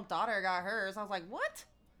 18-year-old daughter got hers. I was like, what?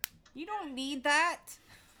 You don't need that.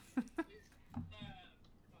 What was I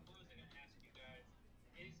gonna ask you guys?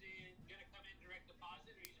 Is it gonna come in direct deposit,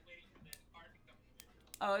 or are you just waiting for the card to come in?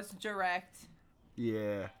 Oh, it's direct.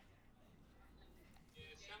 Yeah.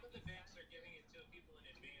 Yeah, some of the banks are giving it to people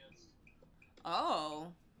in advance. Oh.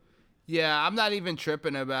 Yeah, I'm not even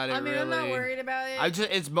tripping about it. I mean, really. I'm not worried about it.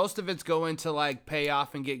 It's most of it's going to like pay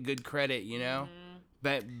off and get good credit, you know.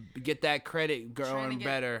 But get that credit growing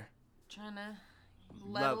better. Trying to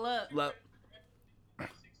level up. 605.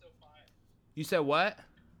 You said what?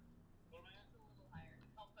 What am I at?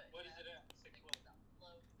 What is it at? 6 what?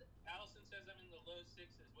 Allison says I'm in the low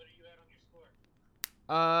sixes. What are you at on your score?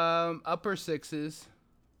 Upper sixes.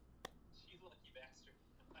 You lucky bastard.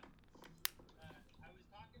 I was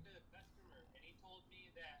talking to a customer, and he told me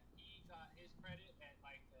that he got his credit at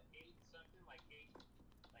like 8 something, like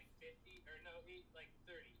 50, or no, 8 like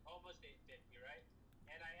 30, almost 850, right?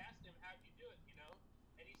 And I asked him, how'd you do it, you know?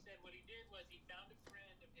 And he said what he did was he found a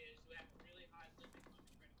friend of his who had a really high limit on the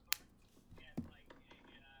credit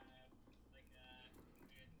card,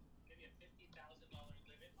 and maybe a $50,000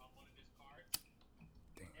 limit on one of his cards.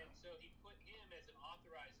 And so he put him as an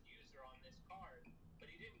authorized user on this card, but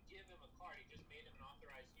he didn't give him a card. He just made him an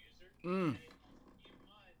authorized user. And in a few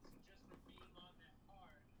months, just from being on that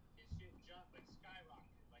card, his shit jumped, like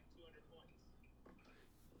skyrocketed, like 200 points.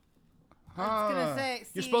 I was gonna say,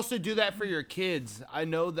 You're see- supposed to do that for your kids. I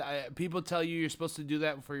know that people tell you you're supposed to do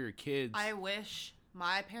that for your kids. I wish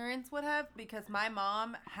my parents would have, because my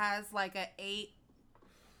mom has like a 8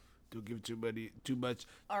 Don't give too much.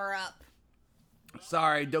 or up.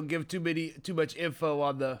 Sorry, don't give too much info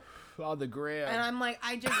on the gram. And I'm like,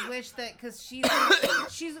 I just wish that, because she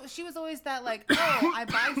was always that like, oh, I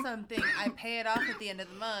buy something, I pay it off at the end of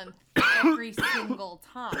the month every single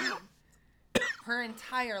time, her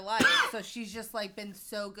entire life. So she's just like been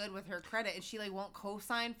so good with her credit, and she like won't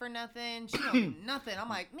co-sign for nothing. She don't do nothing. I'm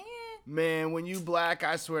like, Man, when you black,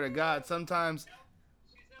 I swear to God, sometimes.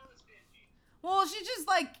 She's not stingy. well, she just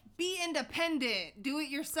like, be independent, do it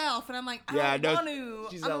yourself. And I'm like, I Yeah, don't no, want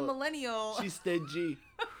to. she's I'm a a- millennial. She's stingy.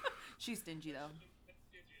 She's stingy though.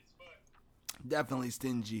 Stingy as fuck. Definitely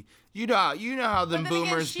stingy. You know how them But then again,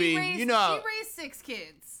 boomers she be. raised, You know she raised 6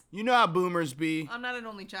 kids. how boomers be. I'm not an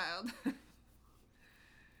only child.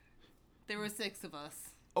 There were 6 of us.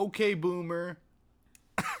 Okay, boomer.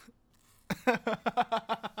 Damn.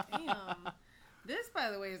 This, by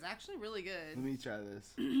the way, is actually really Let good. me try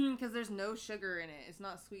this. Because there's no sugar in it. It's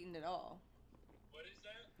not sweetened at all. What is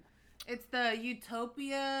that? It's the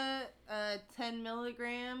Utopia 10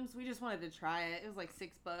 milligrams. We just wanted to try it. It was like $6.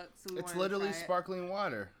 So we It's wanted literally to try it. sparkling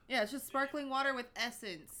water. Yeah, it's just sparkling water with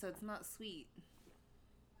essence, so it's not sweet.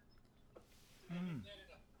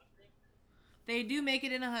 They do make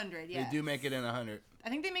it in 100, yeah. They do make it in 100. I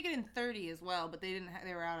think they make it in 30 as well, but they didn't.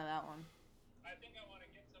 They were out of that one. I think I want to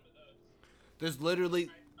get some of those. There's literally.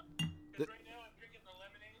 Because right now I'm drinking the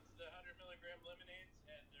lemonades, the 100 milligram lemonades,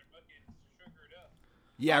 and they're fucking sugared up.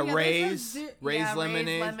 Yeah, Oh, yeah, Ray's. this is Ray's lemonade.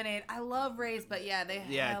 Ray's lemonade. I love Ray's, but yeah, they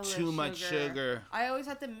Yeah, hella too much sugar. I always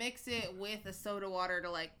have to mix it with a soda water to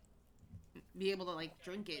like be able to like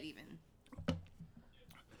drink it even.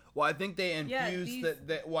 Well, I think they Yeah, infuse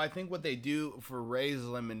these- well, I think what they do for Ray's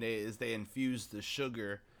lemonade is they infuse the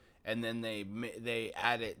sugar, and then they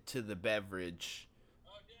add it to the beverage.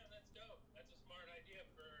 Oh, damn, that's dope. That's a smart idea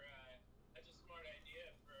for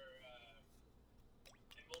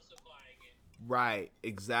emulsifying it. Right,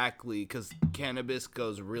 exactly, because cannabis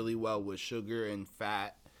goes really well with sugar and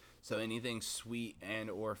fat. So anything sweet and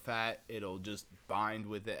or fat, it'll just bind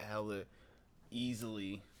with it hella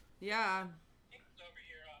easily. Yeah. Nick's over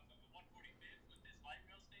here off of 145th with this light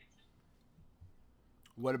rail station.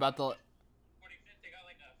 What about the? 45th, they got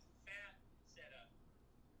like a fat setup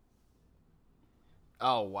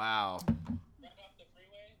Oh wow. right off the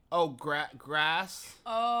freeway. Oh, grass.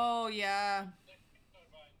 Oh yeah.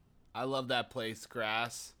 I love that place,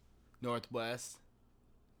 Grass, Northwest.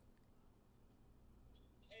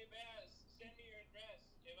 Hey, Baz, send me your address.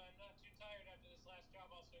 If I'm not too tired after this last job,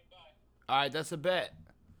 I'll swing by. All right, that's a bet.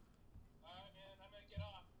 All right, man, I'm gonna get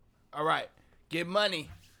off. All right, get money.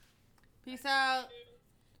 Peace out.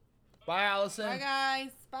 Bye, Allison. Bye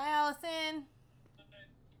guys. Bye Allison.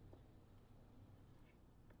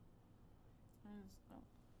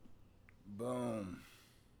 Boom.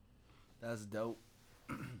 That's dope.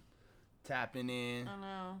 Tapping in. I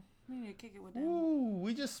know. We need to kick it with them. Ooh,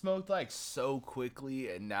 we just smoked like so quickly,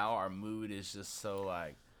 and now our mood is just so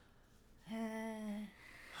like.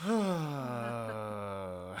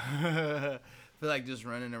 feel like just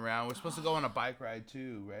running around. We're supposed to go on a bike ride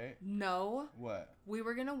too, right? No. What? We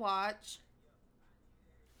were gonna watch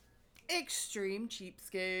Extreme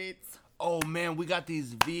Cheapskates. Oh man, we got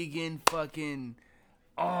these vegan fucking.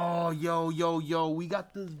 Oh yo, we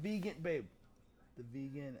got this vegan, babe. The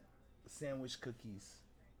vegan sandwich cookies.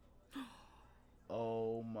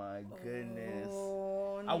 Oh my goodness.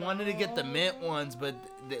 Oh, I wanted to get the mint ones, but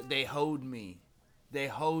they hoed me. They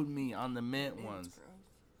hoed me on the mint ones.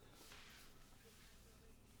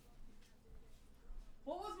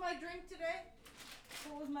 What was my drink today?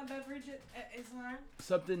 What was my beverage at Islam?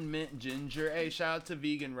 Something mint ginger. Hey, shout out to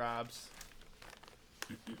Vegan Robs.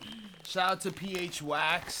 Shout out to PH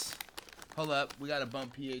Wax. Hold up, we gotta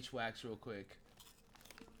bump PH Wax real quick.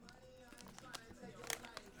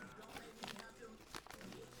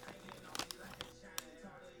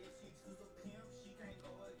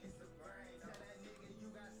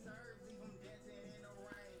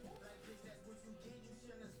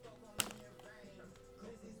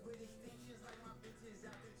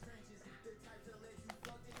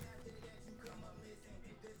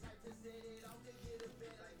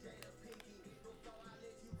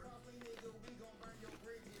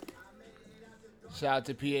 Shout out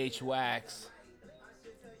to PH Wax.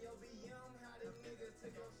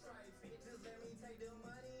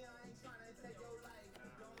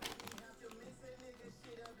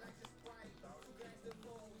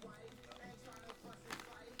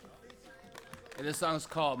 And this song's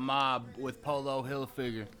called Mob with Polo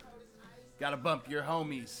Hilfiger. Gotta bump your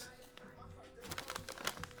homies.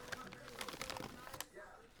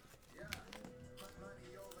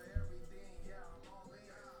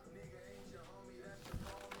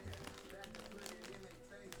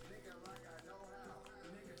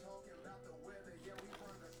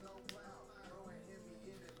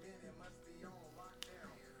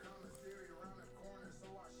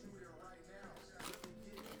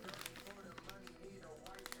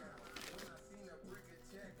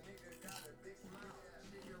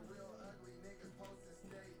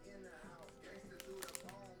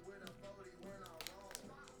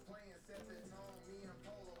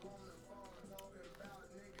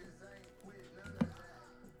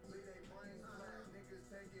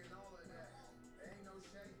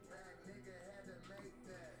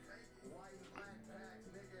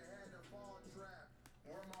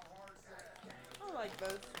 I like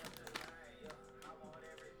those.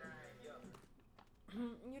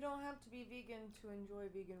 You don't have to be vegan to enjoy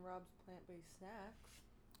Vegan Rob's plant-based snacks.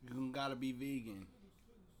 You gotta be vegan.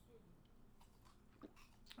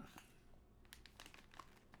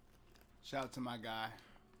 Shout out to my guy.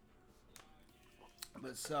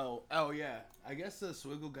 But so, oh yeah, I guess the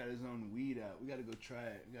Swiggle got his own weed out. We gotta go try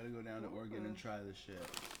it. We gotta go down to Oregon and try this shit.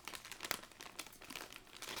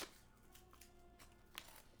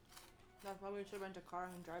 That's why we should rent a car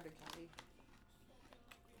and drive to Cali.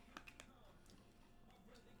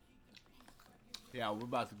 Yeah, we're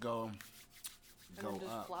about to go And then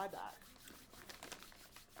just up. fly back.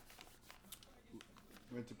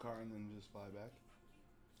 Rent a car and then just fly back.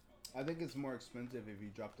 I think it's more expensive if you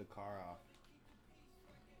drop the car off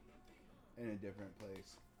in a different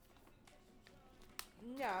place.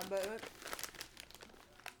 Yeah, but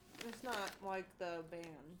it's not like the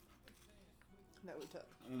van that we took.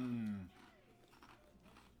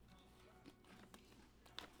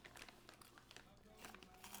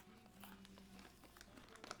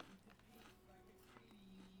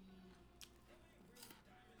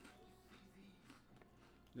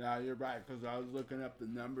 Yeah, you're right, because I was looking up the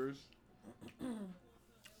numbers.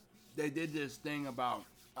 They did this thing about,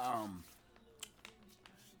 I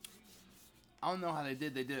don't know how they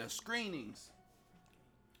did a screenings.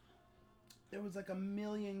 There was like 1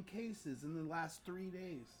 million cases in the last 3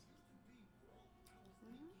 days.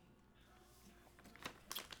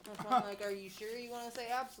 So I'm like, are you sure you want to say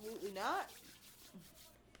absolutely not?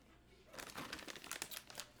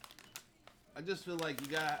 I just feel like you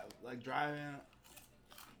got like driving.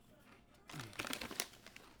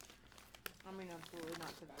 I mean, absolutely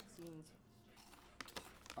not to vaccines.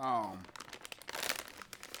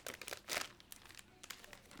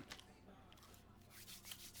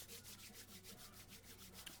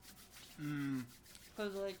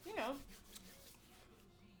 Because, like, you know.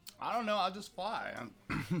 I don't know. I'll just fly.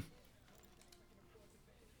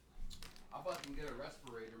 I'll fucking get a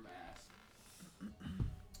respirator mask.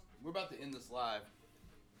 We're about to end this live.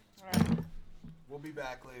 Alright. We'll be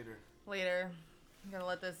back later. Later. I'm going to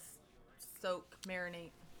let this soak,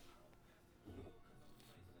 marinate.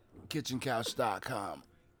 KitchenCouch.com.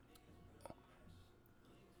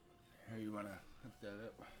 Here, you want to hook that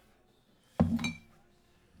up?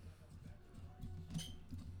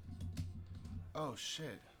 Oh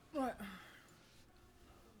shit. What?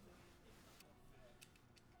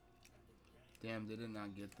 Damn, they did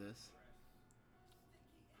not get this.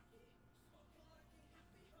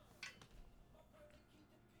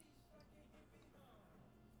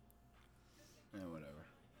 Yeah, whatever.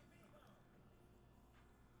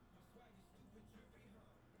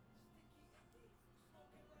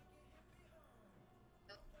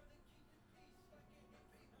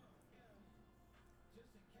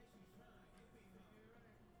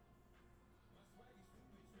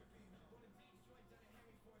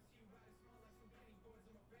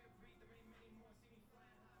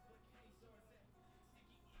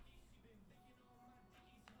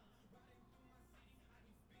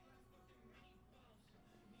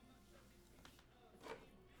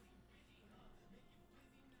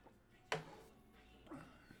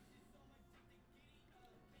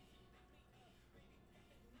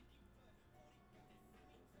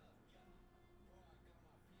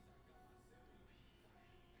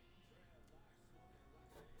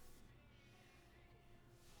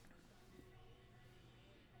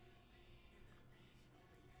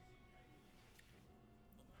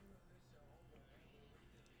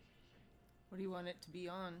 What do you want it to be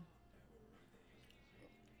on?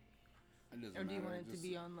 It doesn't Or do you matter. want it to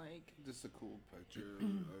be on like... Just a cool picture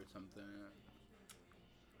or something.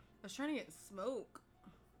 I was trying to get smoke.